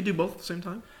you think he could do both at the same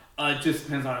time? It just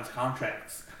depends on his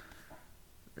contracts.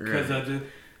 Because or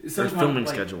filming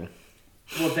schedule.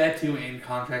 Well, that too, and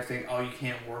contracts saying, "Oh, you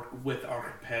can't work with our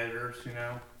competitors," you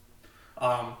know.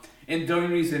 And the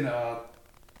only reason I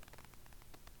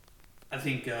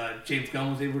think James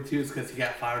Gunn was able to is because he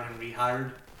got fired and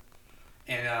rehired,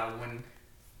 and when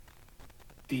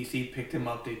DC picked him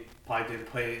up, they probably didn't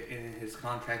put it in his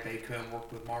contract that he couldn't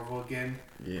work with Marvel again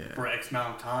for X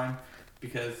amount of time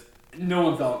because no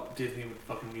one thought Disney would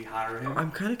fucking rehire him. I'm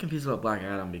kind of confused about Black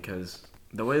Adam because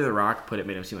the way The Rock put it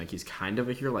made him seem like he's kind of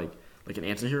a hero, like an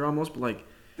anti-hero almost, but like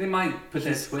they might put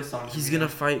that twist on him. He's gonna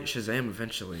fight Shazam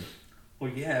eventually.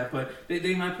 Well, yeah, but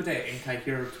they might put that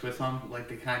anti-hero twist on like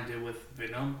they kind of did with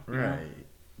Venom. Right. Know?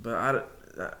 But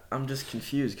I'm just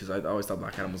confused because I always thought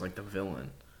Black Adam was like the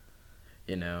villain.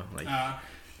 You know, like.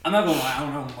 I'm not gonna lie, I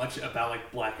don't know much about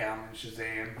like Black Adam and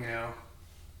Shazam. You know.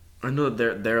 I know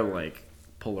that they're like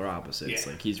polar opposites.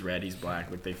 Yeah. Like he's red, he's black.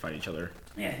 Like they fight each other.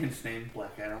 Yeah, his name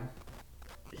Black Adam.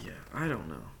 Yeah, I don't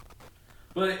know.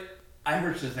 But I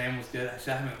heard Shazam was good. I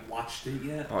still haven't watched it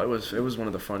yet. Oh, it was one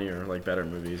of the funnier, like better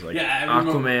movies. Like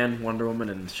Aquaman, Wonder Woman,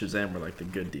 and Shazam were like the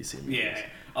good DC movies. Yeah.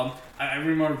 I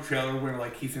remember the trailer where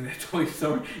like he's in that toy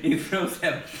store and he throws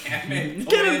that Batman.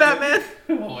 Get him, Batman!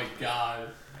 Oh my god.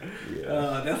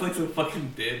 Yeah. That's like some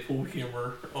fucking Deadpool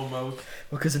humor almost.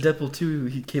 Well, because in Deadpool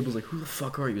 2, Cable's like, "Who the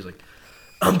fuck are you?" He's like,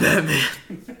 "I'm Batman."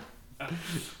 And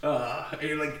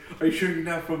you're like, "Are you sure you're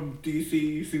not from DC?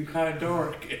 You seem kind of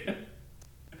dark."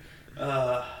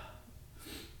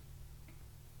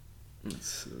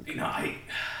 So you know,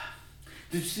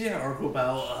 did you see that article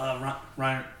about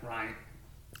Ryan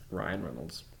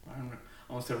Reynolds? I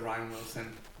almost said Ryan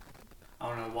Wilson. I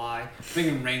don't know why. I'm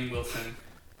thinking Rainn Wilson.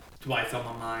 That's why it's on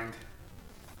my mind.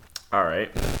 All right.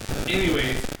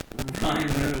 Anyways, Ryan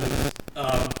Reynolds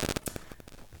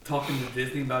talking to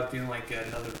Disney about doing like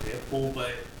another Deadpool,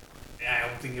 but I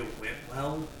don't think it went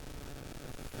well.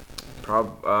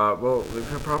 Well,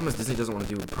 the problem is Disney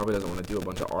probably doesn't want to do a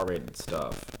bunch of R-rated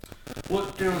stuff. Well,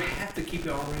 they'll have to keep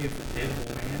it R-rated for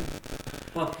Deadpool, man.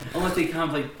 Well, unless they kind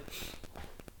of like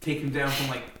take him down from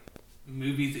like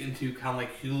movies into kind of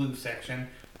like Hulu section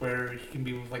where he can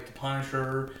be with like the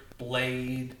Punisher,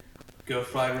 Blade,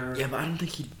 Ghost Rider. Yeah, but I don't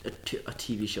think a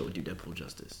TV show would do Deadpool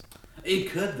justice.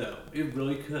 It could though. It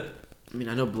really could. I mean,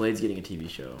 I know Blade's getting a TV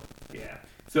show. Yeah.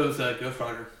 So it's Ghost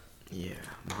Rider Yeah,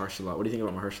 Mahershala. What do you think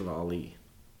about Mahershala Ali?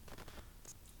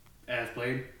 as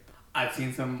Blade. I've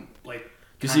seen some like.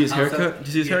 Did you see his haircut? stuff. Did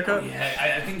you see his haircut?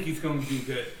 Yeah, I think he's going to do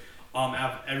good. Out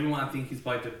of everyone, I think he's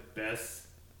probably the best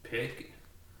pick.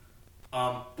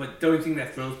 But the only thing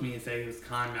that throws me is that he was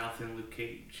Cottonmouth in Luke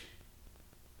Cage.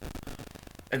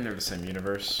 And they're the same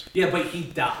universe. Yeah, but he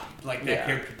died. Like that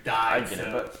character died. I get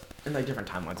it, but in like different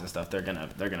timelines and stuff, they're gonna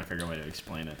figure a way to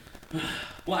explain it.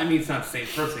 Well, I mean, it's not the same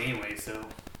person anyway, so.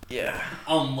 Yeah.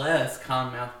 Unless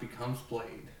Cottonmouth becomes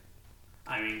Blade.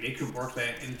 I mean, they could work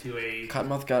that into a.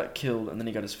 Cottonmouth got killed and then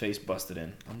he got his face busted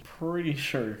in. I'm pretty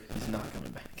sure he's not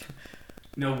coming back.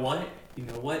 You know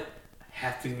what?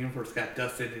 Half the universe got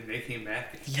dusted and they came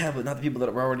back. Yeah, but not the people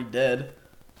that were already dead.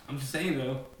 I'm just saying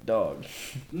though. Dog.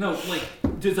 No, like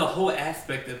there's a whole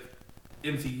aspect of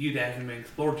MCU that hasn't been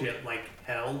explored yet, like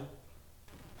Hell.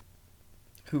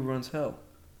 Who runs Hell?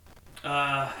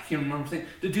 I can't remember saying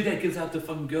the dude that gives out the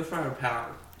fucking Ghost Rider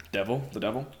power. Devil? The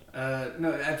devil?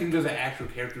 No, I think there's an actual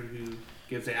character who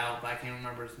gives it out, but I can't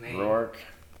remember his name. Rourke.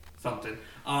 Something.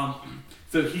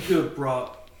 So he could have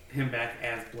brought him back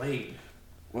as Blade.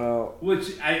 Well,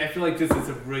 Which I feel like this is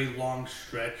a really long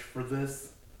stretch for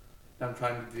this that I'm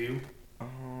trying to do.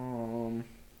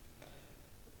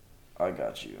 I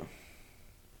got you.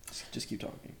 Just keep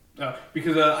talking.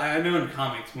 Because I know in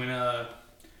comics when I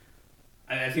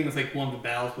think it's like one of the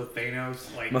battles with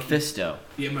Thanos, like Mephisto.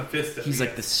 Mephisto. He's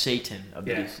like the Satan of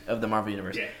the Marvel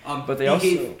universe. Yeah. But they he also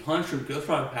gave Punisher Ghost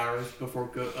Rider powers before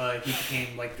he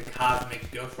became like the cosmic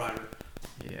Ghost Rider.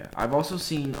 Yeah, I've also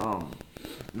seen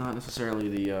not necessarily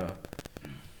the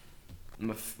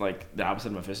like the opposite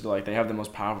of Mephisto. Like they have the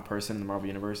most powerful person in the Marvel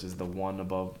universe is the one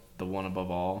above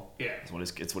all. Yeah.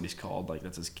 It's what he's called. Like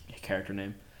that's his character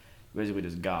name. Basically,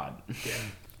 just God. Yeah.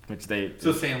 Which they.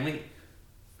 So Stan Lee.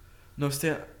 No,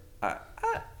 Stan.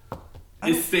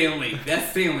 It's Stan Lee.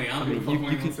 That's Stan Lee. I don't give a fuck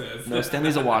what anyone says. No,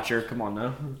 Stanley's a watcher. Come on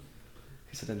now.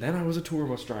 He said, and then I was a tour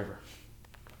bus driver.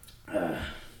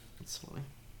 That's funny.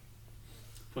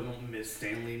 Fucking miss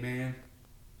Stan Lee, man.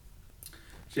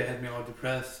 Shit had me all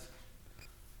depressed.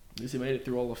 At least he made it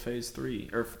through all of Phase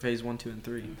 3 or Phase 1, 2, and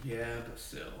 3. Yeah, but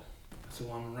still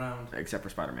I'm around. Except for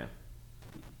Spider-Man.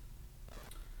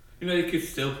 You know, they could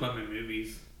still put him in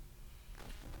movies.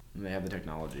 And they have the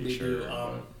technology. They sure.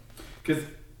 do. Because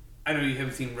I know you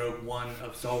haven't seen Rogue One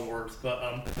of Star Wars,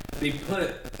 but they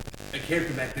put a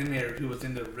character back in there who was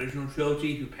in the original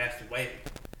trilogy who passed away.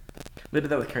 They did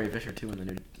that with Carrie Fisher too in the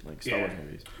new Star Wars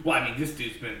movies. Well, I mean, this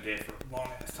dude's been dead for a long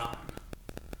ass time.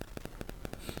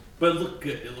 But it looked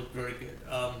good. It looked very good.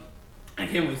 I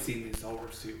can't wait to see the Star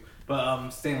Wars too.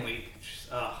 But Stanley,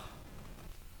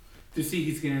 to see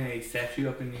he's getting a statue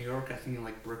up in New York, I think in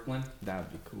like Brooklyn. That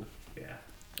would be cool. Yeah.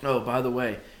 Oh, by the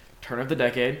way, turn of the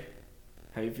decade.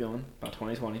 How you feeling about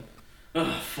 2020?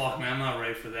 Oh, fuck, man. I'm not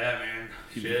ready for that, man.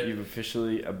 Shit. You've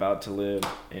officially about to live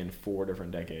in 4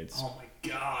 different decades. Oh, my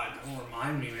God. Don't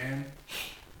remind me, man.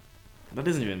 That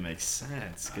doesn't even make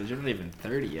sense, because you're not even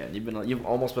 30 yet. You've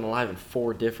almost been alive in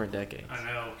 4 different decades. I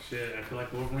know. Shit. I feel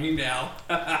like Wolverine now.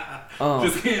 Um,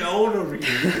 Just getting old over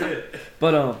here. Shit.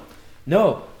 But,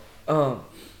 no. Turn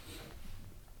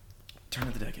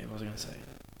of the decade. What was I going to say?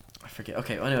 I forget.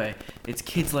 Okay, well, anyway. It's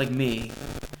kids like me.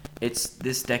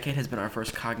 This decade has been our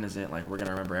first cognizant, like, we're going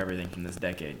to remember everything from this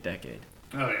decade.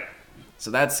 Oh, yeah.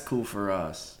 So that's cool for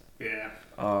us. Yeah.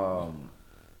 I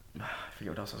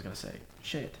forget what else I was going to say.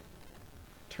 Shit.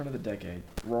 Turn of the decade.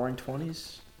 Roaring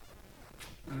 20s?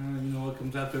 You know what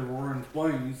comes out there roaring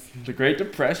 20s? The Great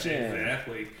Depression.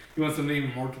 Exactly. You want something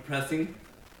even more depressing?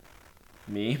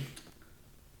 Me?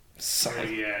 Oh,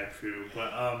 yeah, true.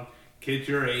 But, kids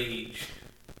your age.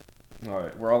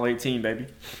 Alright, we're all 18, baby.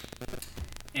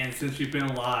 And since you've been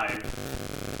alive,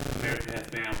 America has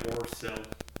been at war still.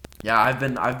 Yeah, I've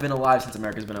been alive since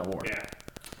America's been at war. Yeah.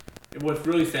 And what's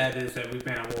really sad is that we've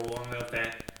been at war long enough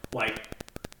that, like,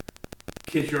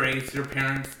 kids your age, their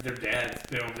parents, their dads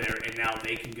been over there, and now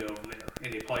they can go over there,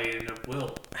 and they probably end up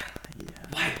will. Yeah.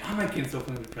 Why am I getting so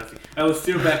fucking depressing? I will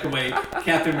steer back away.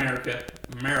 Captain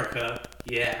America,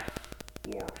 yeah,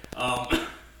 war.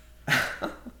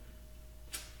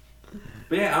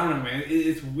 But yeah, I don't know, man.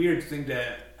 It's weird to think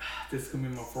that this is gonna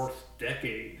be my 4th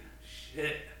decade.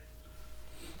 Shit.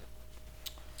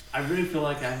 I really feel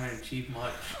like I haven't achieved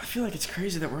much. I feel like it's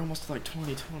crazy that we're almost to like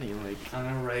 2020. Like, I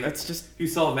know, right? that's just. You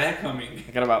saw that coming.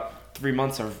 I got about 3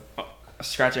 months of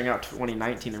scratching out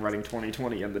 2019 and writing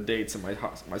 2020 and the dates in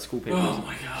my school papers. Oh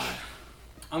my god.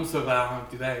 I'm so glad I don't have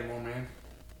to do that anymore, man.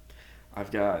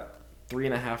 I've got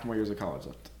 3.5 more years of college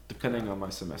left, depending on my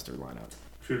semester lineup.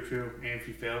 True. And if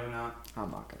you fail or not,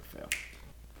 I'm not gonna fail.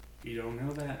 you don't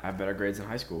know that. I have better grades in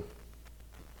high school.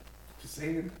 Just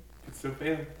saying. It's still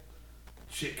fail.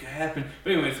 Shit could happen.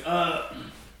 But anyways,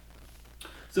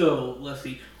 so let's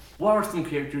see. What are some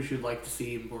characters you'd like to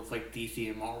see in both like DC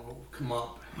and Marvel come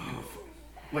up in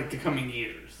like the coming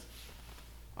years?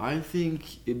 I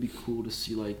think it'd be cool to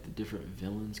see like the different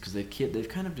villains because they've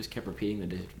kind of just kept repeating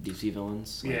the DC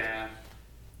villains. Like, Yeah.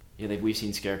 Yeah, like we've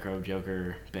seen Scarecrow,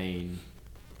 Joker, Bane,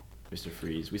 Mr.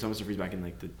 Freeze. We saw Mr. Freeze back in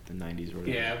like the 90s or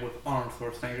whatever. Yeah, with Arnold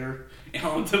Schwarzenegger and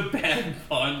all the bad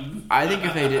puns. I think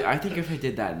if they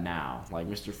did that now, like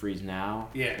Mr. Freeze now,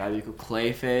 Yeah. that'd be cool.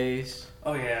 Clayface,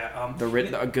 Oh yeah.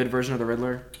 a good version of the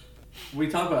Riddler, We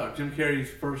talked about Jim Carrey's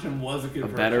version was a good a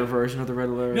version. better version of the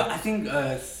Riddler. No, I think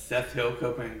Seth Hill could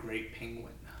have been a great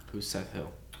Penguin. Who's Seth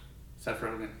Hill? Seth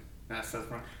Rogen. Not Seth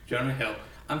Rogen. Jonah Hill.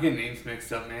 I'm getting names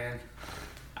mixed up, man.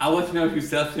 I'll let you know who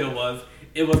Seth Hill was.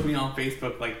 It was me on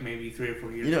Facebook like maybe 3 or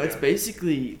 4 years ago. It's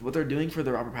basically what they're doing for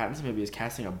the Robert Pattinson movie is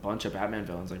casting a bunch of Batman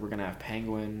villains. Like we're gonna have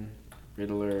Penguin,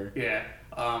 Riddler. Yeah.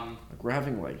 Like we're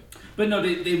having like. But no,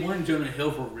 they wanted Jonah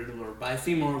Hill for Riddler, but I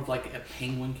see more of like a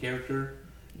Penguin character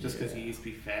just because he used to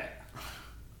be fat.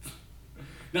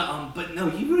 No, but no,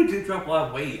 he really did drop a lot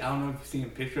of weight. I don't know if you've seen a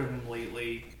picture of him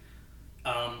lately.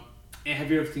 And have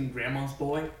you ever seen Grandma's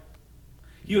Boy?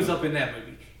 He was up in that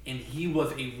movie, and he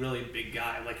was a really big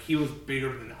guy. Like, he was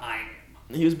bigger than I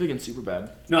am. He was big and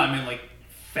Superbad. No, I mean, like,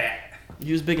 fat.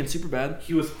 He was big and Superbad.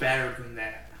 He was fatter than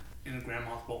that in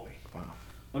Grandma's Boy. Wow.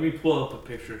 Let me pull up a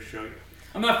picture to show you.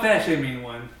 I'm not fat shaming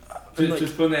anyone. Like,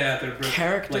 Just putting that out there. Bro.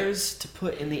 Characters to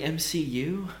put in the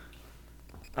MCU?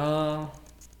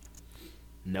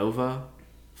 Nova,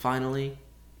 finally.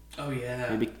 Oh, yeah.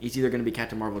 Maybe he's either going to be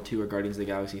Captain Marvel 2 or Guardians of the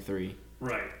Galaxy 3.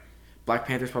 Right. Black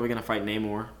Panther's probably going to fight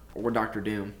Namor or Doctor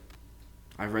Doom.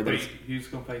 I've read that. Wait, who's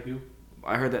going to fight who?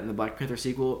 I heard that in the Black Panther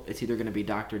sequel, it's either going to be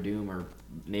Doctor Doom or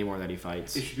Namor that he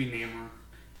fights. It should be Namor.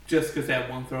 Just because that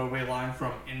one throwaway line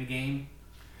from Endgame.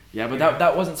 Yeah, but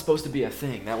that wasn't supposed to be a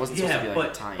thing. That wasn't supposed to be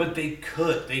like a time. But they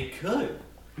could. They could.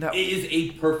 It is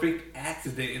a perfect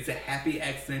accident. It's a happy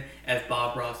accident, as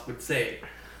Bob Ross would say.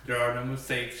 There are no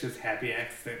mistakes, just happy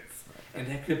accidents. And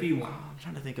that could be one. I'm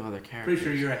trying to think of other characters. Pretty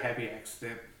sure you're a happy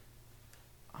accident.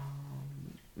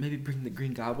 Maybe bring the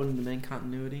Green Goblin into main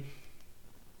continuity.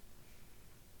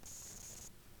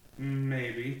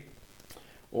 Maybe.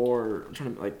 Or I'm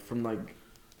trying to from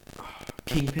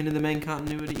Kingpin in the main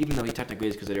continuity, even though he technically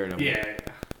is because of Daredevil. Yeah.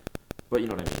 But you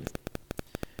know what I mean.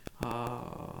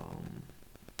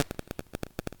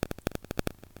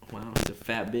 Wow, he's a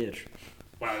fat bitch.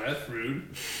 Wow, that's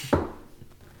rude.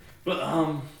 But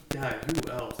God,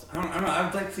 who else? I don't know. I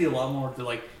would like to see a lot more of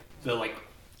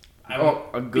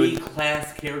a good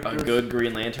B-class characters. A good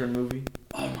Green Lantern movie.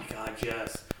 Oh my God,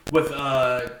 yes. With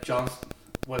John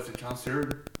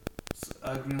Stewart,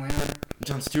 Green Lantern.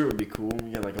 John Stewart would be cool.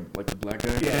 Yeah, like the black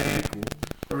guy. Yeah. That'd be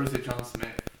cool. Or is it John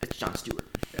Smith? It's John Stewart.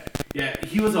 Yeah,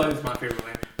 he was always my favorite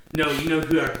Lantern. No, you know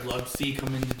who I'd love to see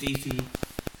come into DC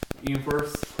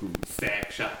universe? Who?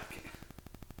 Static Shock.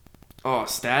 Oh,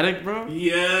 Static, bro?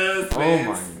 Yes, Oh man.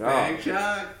 my God. Static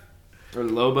Shock. Or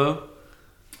Lobo.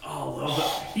 Oh, Lobo.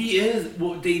 He is.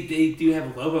 Well, they do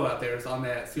have a Lobo out there. It's on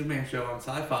that Superman show on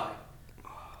Sci-Fi. Oh,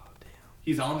 damn.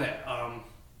 He's on that.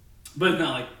 But it's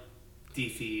not like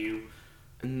DCU.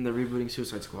 And they're rebooting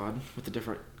Suicide Squad with a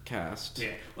different cast.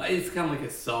 Yeah. Well, it's kind of like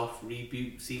a soft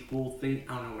reboot sequel thing.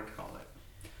 I don't know what to call it.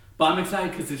 But I'm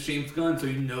excited because it's James Gunn, so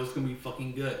you know it's going to be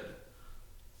fucking good.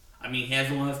 I mean, he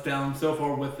hasn't let us down so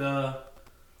far with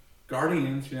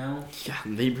Guardians, you know? Yeah,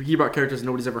 he brought characters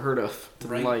nobody's ever heard of to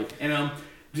the light. And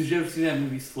did you ever see that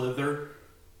movie Slither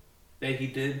that he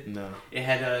did? No. It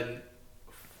had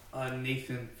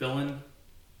Nathan Fillion.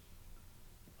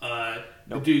 The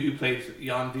dude who plays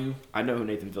Yondu. I know who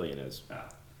Nathan Fillion is. Oh.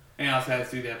 And he also has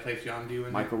a dude that plays Yondu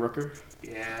in Michael Rooker?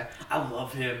 Yeah. I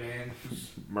love him, man.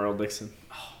 Merle Dixon.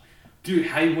 Oh, dude,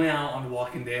 how he went out on The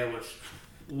Walking Dead was...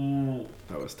 Ooh.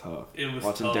 That was tough. It was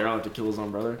Watching tough. Daryl have to kill his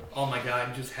own brother. Oh my God,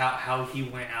 and just how he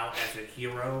went out as a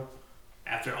hero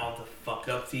after all the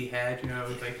fuck-ups he had, you know? It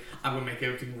was like, I'm going to make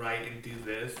everything right and do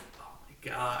this. Oh my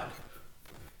God.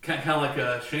 Kind of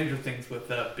like Stranger Things with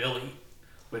Billy,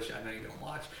 which I know you don't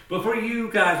watch. But for you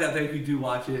guys out there who do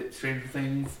watch it, Stranger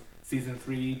Things, Season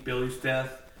 3, Billy's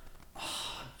death,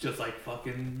 just like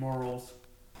fucking morals.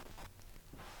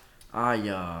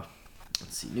 Let's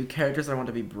see. New characters I want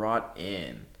to be brought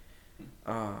in.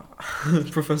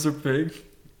 Professor Pig.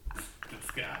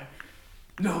 This guy.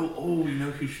 No, oh, you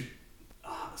know who should...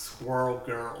 Squirrel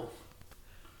Girl.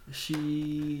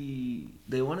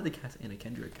 They wanted to cast Anna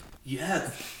Kendrick.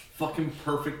 Yes. Fucking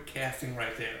perfect casting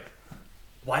right there.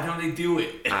 Why don't they do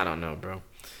it? I don't know, bro.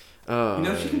 You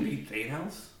know she can beat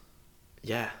Thanos?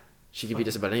 Yeah. She could be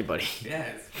just about anybody. Yeah,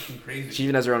 it's fucking crazy. She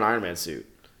even has her own Iron Man suit.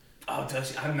 Oh,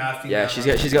 does she? I'm not seeing Yeah,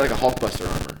 that. she's got like a Hulkbuster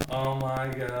armor. Oh my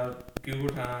god. Google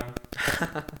time.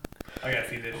 I gotta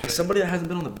see this shit. Somebody that hasn't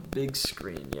been on the big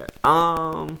screen yet.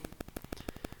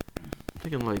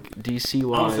 Thinking like DC I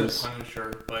wise. said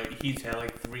Punisher, but he's had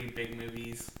like 3 big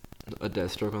movies. A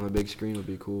Deathstroke on the big screen would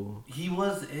be cool. He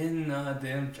was in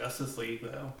damn Justice League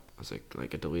though. It's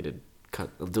like a deleted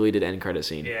end credit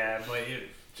scene. Yeah, but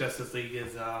Justice League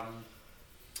is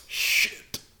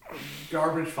Shit.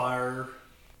 garbage fire.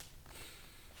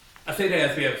 I say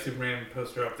that as we have a Superman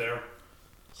poster up there.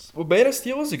 Well, Man of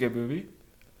Steel was a good movie.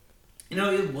 You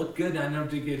know, it looked good. I never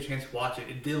did get a chance to watch it.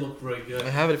 It did look really good. I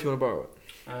have it if you want to borrow it.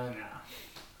 Nah.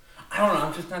 I don't know.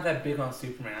 I'm just not that big on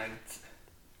Superman.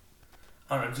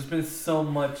 I don't know. Just been so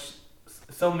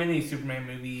many Superman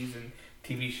movies and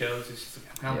TV shows. It's just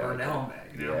I'm kind of burned out on that.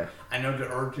 You know. Yeah. I know the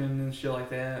Origin and shit like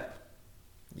that.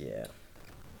 Yeah.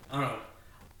 I don't know.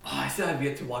 Oh, I still have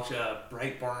yet to watch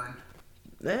Brightburn.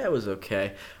 That was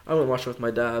okay. I went and watched it with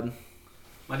my dad.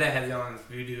 My dad has it on his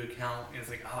Vudu account, and it's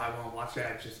like, oh, I want to watch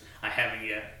that. I haven't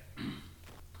yet.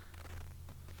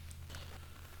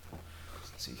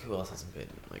 Let's see who else hasn't been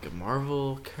like a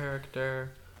Marvel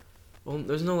character. Well,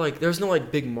 there's no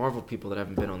big Marvel people that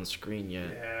haven't been on the screen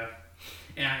yet.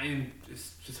 Yeah, and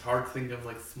it's just hard to think of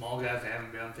like small guys that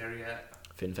haven't been out there yet.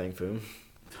 Fin Fang Foom.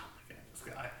 Oh my god, this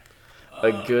guy.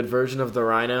 A good version of the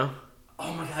Rhino.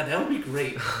 Oh my god, that would be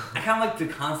great. I kind of like the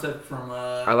concept from.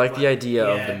 I like the idea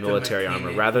of the military armor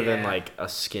mechanic, rather than like a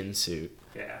skin suit.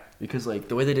 Yeah. Because like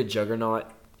the way they did Juggernaut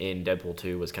in Deadpool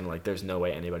 2 was kind of like there's no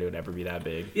way anybody would ever be that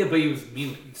big. Yeah, but he was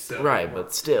mutant, so. Right,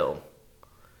 but still.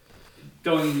 The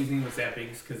only reason he was that big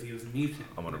is because he was a mutant.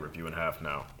 I'm gonna rip you in half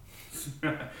now.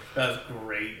 That was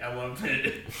great. I loved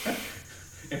it.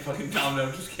 And fucking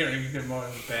Domino just carrying him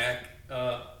on his back.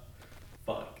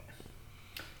 Fuck.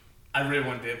 I really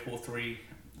want Deadpool 3.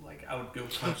 Like, I would go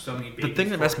punch so many babies. The thing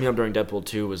that messed me up during Deadpool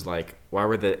 2 was like, why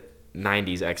were the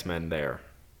 90s X-Men there?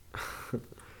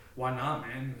 Why not,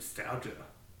 man? Nostalgia.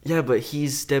 Yeah, but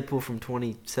he's Deadpool from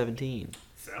 2017.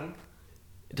 So?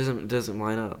 It doesn't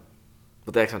line up.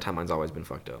 But the X-Men timeline's always been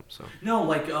fucked up, so. No,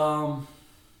 like,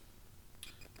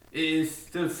 it's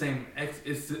still the same.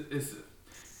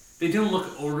 They didn't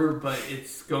look older, but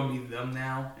it's gonna be them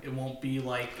now. It won't be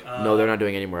like. No, they're not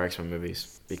doing any more X-Men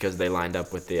movies because they lined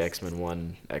up with the X-Men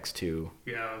 1, X2,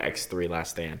 X3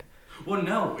 Last Stand. Well,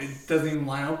 no, it doesn't even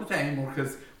line up with that anymore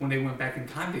because when they went back in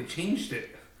time, they changed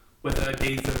it with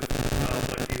Days of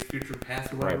Days of Future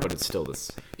Past or whatever. Right, but it's still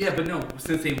this. Yeah, but no,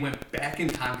 since they went back in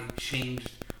time, they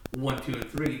changed 1, 2, and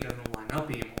 3. It doesn't line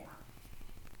up anymore.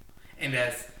 And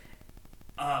that's.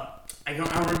 I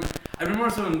remember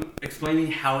someone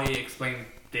explaining how he explained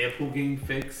Deadpool getting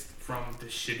fixed from the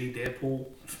shitty Deadpool.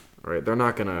 Right, they're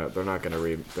not gonna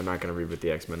reboot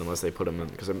the X-Men unless they put them in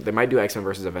because they might do X-Men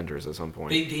versus Avengers at some point.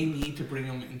 They need to bring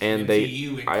them into and the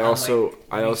MCU.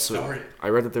 And I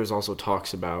read that there's also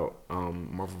talks about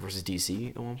Marvel versus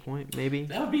DC at one point, maybe.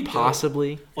 That would be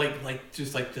possibly dope. like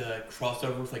just like the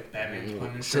crossover with like Batman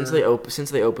Punisher.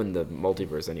 Since they opened the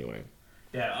multiverse anyway.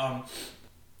 Yeah.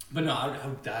 But no, I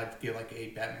would die to get like a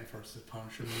Batman versus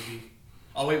Punisher movie.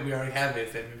 Oh wait, we already have it.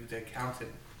 It's that movie that counted.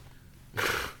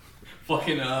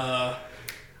 Fucking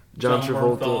John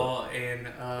Travolta Bernthal and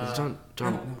is it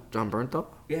John Bernthal?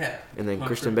 Yeah. And then Punisher.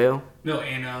 Christian Bale? No,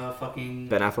 and fucking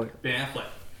Ben Affleck.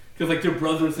 Because like they're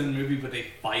brothers in the movie, but they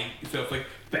fight. So it's like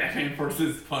Batman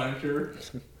versus Punisher.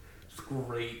 It's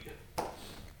great.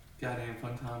 Goddamn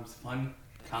fun times. Fun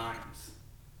times.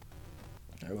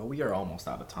 Well, we are almost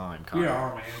out of time, We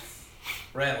are, man.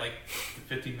 We're at like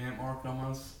the 50-minute mark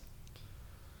almost.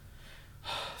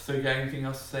 So you got anything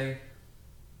else to say?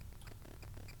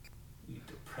 You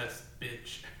depressed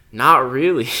bitch. Not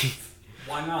really.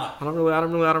 Why not? I don't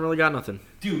really got nothing.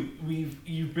 Dude,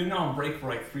 you've been on break for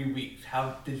like 3 weeks.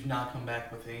 How did you not come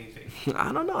back with anything?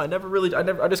 I don't know.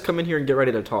 I just come in here and get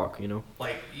ready to talk, you know?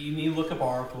 Like, you need to look up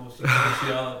articles,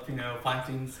 you know, find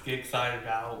things to get excited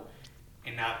about,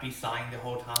 and not be sighing the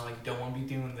whole time like you don't want to be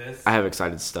doing this. I have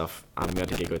excited stuff. I'm going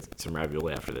to get with some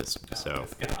ravioli after this, so.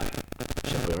 This guy.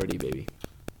 Chef Boyardee, baby.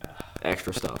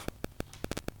 Extra stuff.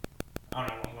 I don't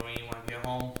know what I'm going to eat when I get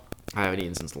home. I haven't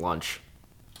eaten since lunch.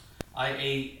 I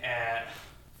ate at...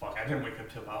 Fuck, I didn't wake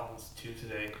up till about almost 2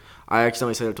 today. I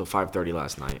accidentally stayed up till 5:30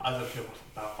 last night. I was up till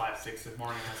about 5, 6 this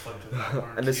morning. I slept till about 1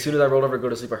 or And as 2. soon as I rolled over to go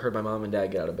to sleep, I heard my mom and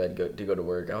dad get out of bed to go to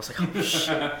work. I was like, oh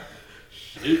shit.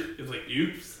 Shit. It's like,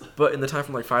 oops. But in the time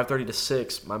from like 5:30 to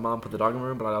 6, my mom put the dog in the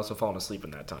room, but I'd also fallen asleep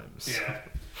in that time. So. Yeah.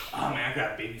 Oh man, I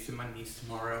got to babysit my niece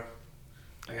tomorrow.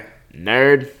 I got.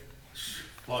 Nerd.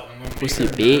 Fuck, I'm gonna Pussy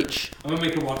make her, bitch. I'm gonna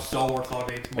make her watch Star Wars all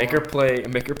day tomorrow. Make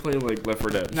her play like Left 4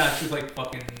 Dead. Nah, she's like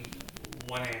fucking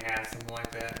 1.5, something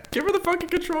like that. Give her the fucking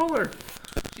controller.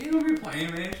 She don't be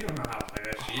playing, man. She don't know how to play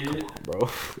that shit. Bro.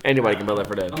 Anybody can play Left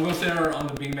 4 Dead. I'm gonna sit her on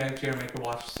the beanbag chair and make her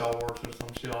watch Star Wars or some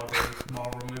shit all day.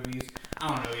 Marvel movies. I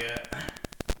don't know yet.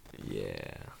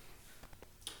 Yeah.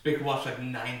 Make her watch like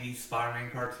 90s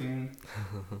Spider-Man cartoon.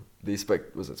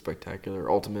 Was it Spectacular?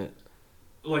 Ultimate?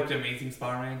 Like the Amazing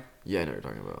Spider-Man. Yeah, I know what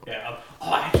you're talking about. Yeah.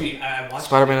 Oh, actually, I watched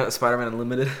Spider-Man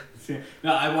Unlimited.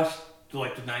 No, I watched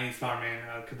like the 90s Spider-Man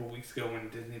a couple weeks ago when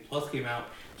Disney Plus came out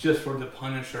just for the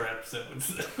Punisher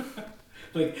episodes.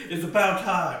 Like, it's about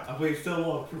time. I've waited so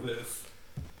long for this.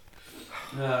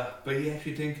 But he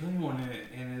actually didn't kill anyone in it,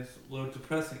 and it's a little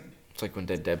depressing. It's like when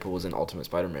Deadpool was in Ultimate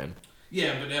Spider-Man.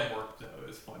 Yeah, but that worked though. It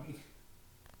was funny.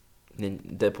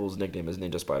 Deadpool's nickname is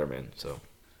Ninja Spider-Man, so.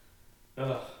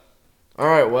 Ugh.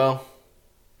 Alright, well.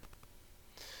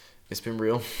 It's been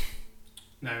real.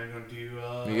 Now you're gonna do.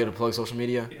 You gonna plug social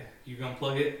media? Yeah, you gonna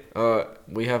plug it?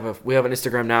 We have an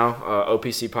Instagram now,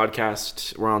 OPC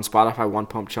Podcast. We're on Spotify, One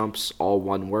Pump Chumps, all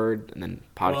one word, and then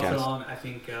podcast. We're also on, I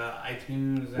think,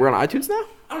 iTunes. We're on iTunes now?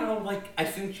 I don't know, like, I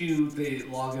sent you the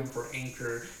login for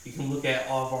Anchor. You can look at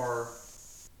all of our,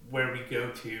 where we go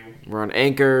to. We're on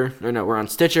Anchor. No, we're on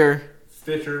Stitcher.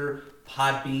 Stitcher,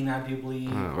 Podbean, I do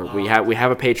believe. We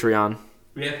have a Patreon.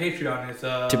 We have Patreon. It's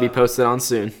to be posted on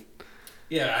soon.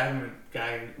 Yeah,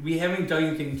 we haven't done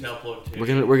anything to upload to.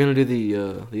 We're gonna do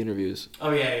the interviews.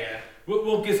 Oh yeah.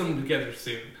 We'll get something together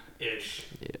soon-ish.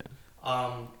 Yeah.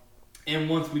 And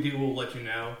once we do, we'll let you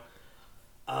know.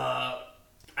 I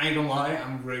ain't gonna lie,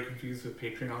 I'm really confused with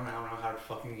Patreon. I don't know how to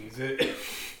fucking use it.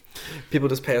 People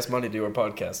just pay us money to do our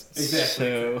podcast. Exactly.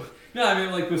 So... No, I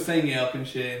mean, like, with setting it up and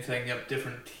shit, and setting up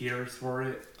different tiers for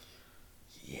it.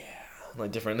 Yeah.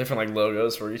 Like different like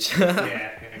logos for each.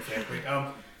 Yeah, exactly.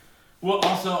 Well,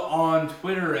 also on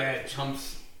Twitter at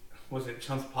Chumps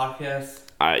Podcast?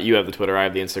 You have the Twitter, I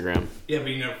have the Instagram. Yeah,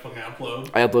 but you never fucking upload.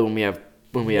 I upload when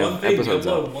we have episodes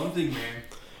up. One thing, man.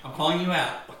 I'm calling you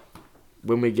out.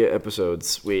 When we get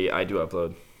episodes, I do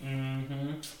upload.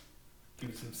 Mm-hmm. Give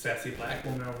me some sassy black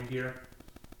woman over here.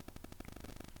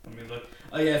 Let me look.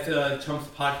 Oh yeah, it's Chumps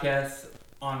Podcast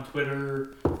on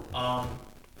Twitter.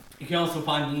 You can also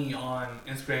find me on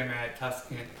Instagram at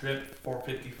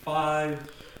TuscanDrip455.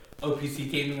 OPC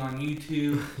Gaming on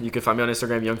YouTube. You can find me on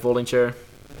Instagram, Young Folding Chair.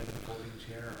 Folding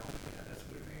chair. Oh my god, that's a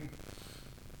weird name.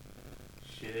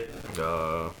 Shit.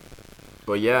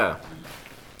 But yeah.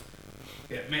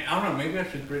 Yeah, man, I don't know. Maybe I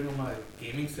should bring on my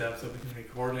gaming stuff so we can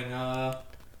record and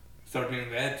start doing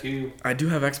that too. I do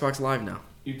have Xbox Live now.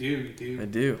 You do. I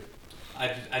do.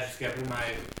 I just got to bring my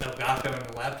Elgato and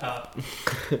the laptop.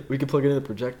 We could plug it in the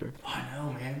projector. I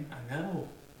know, man. I know.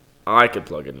 I could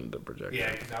plug it into the projector.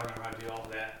 Yeah, because I don't know how to do all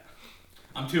that.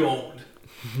 I'm too old.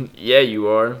 Yeah, you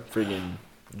are. Freaking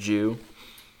Jew.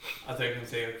 I thought you were going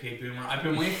to say, okay, boomer. I've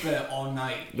been waiting for that all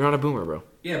night. You're not a boomer, bro.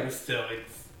 Yeah, but still,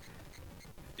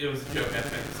 it was a joke. That's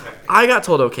what I expected. I got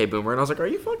told okay, boomer, and I was like, are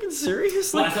you fucking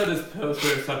serious? Well, I saw this post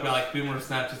where it's talking about, like, boomer's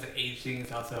not just an age thing,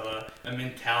 it's also a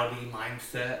mentality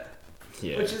mindset.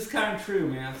 Yeah. Which is kind of true,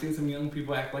 man. I've seen some young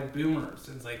people act like boomers.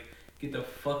 It's like, get the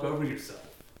fuck over yourself.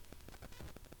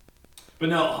 But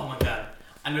no, oh my god.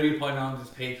 I know you're probably not on this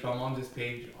page, but I'm on this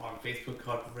page on Facebook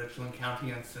called Richland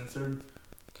County Uncensored.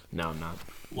 No, I'm not.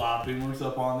 A lot of boomers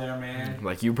up on there, man.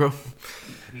 Like you, bro?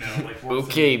 No, like...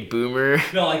 Okay, boomer.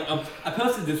 No, like, I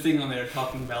posted this thing on there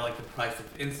talking about, like, the price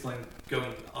of insulin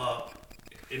going up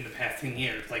in the past 10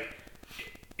 years. Like,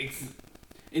 it's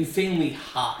insanely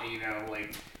high, you know?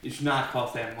 Like, it should not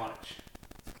cost that much.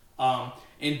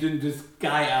 And then this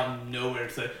guy out of nowhere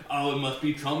said, oh, it must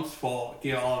be Trump's fault.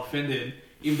 Get all offended.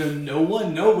 Even though no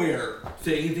one nowhere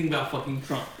said anything about fucking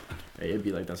Trump. Hey, it'd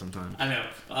be like that sometimes. I know.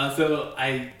 So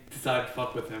I decided to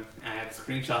fuck with him. I had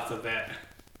screenshots of that.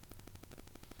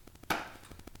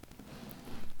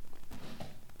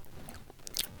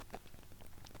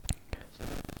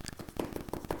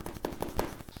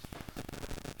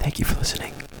 Thank you for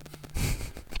listening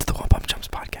to the One Pump Chumps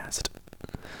podcast.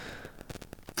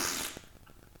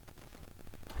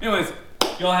 Anyways,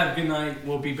 y'all have a good night.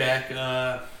 We'll be back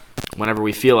Whenever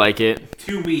we feel like it.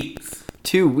 2 weeks.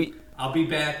 2 weeks. I'll be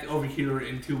back over here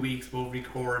in 2 weeks. We'll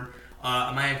record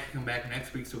I might actually come back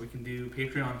next week so we can do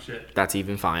Patreon shit. That's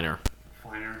even finer.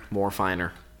 Finer. More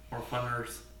finer. More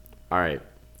funners. All right.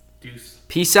 Deuce.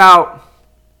 Peace out.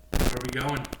 Where are we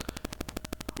going?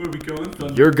 Where are we going,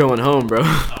 Thunder? You're going home, bro.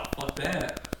 Oh, fuck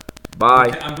that.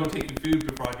 Bye. I'm going to take you food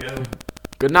before I go.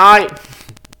 Good night.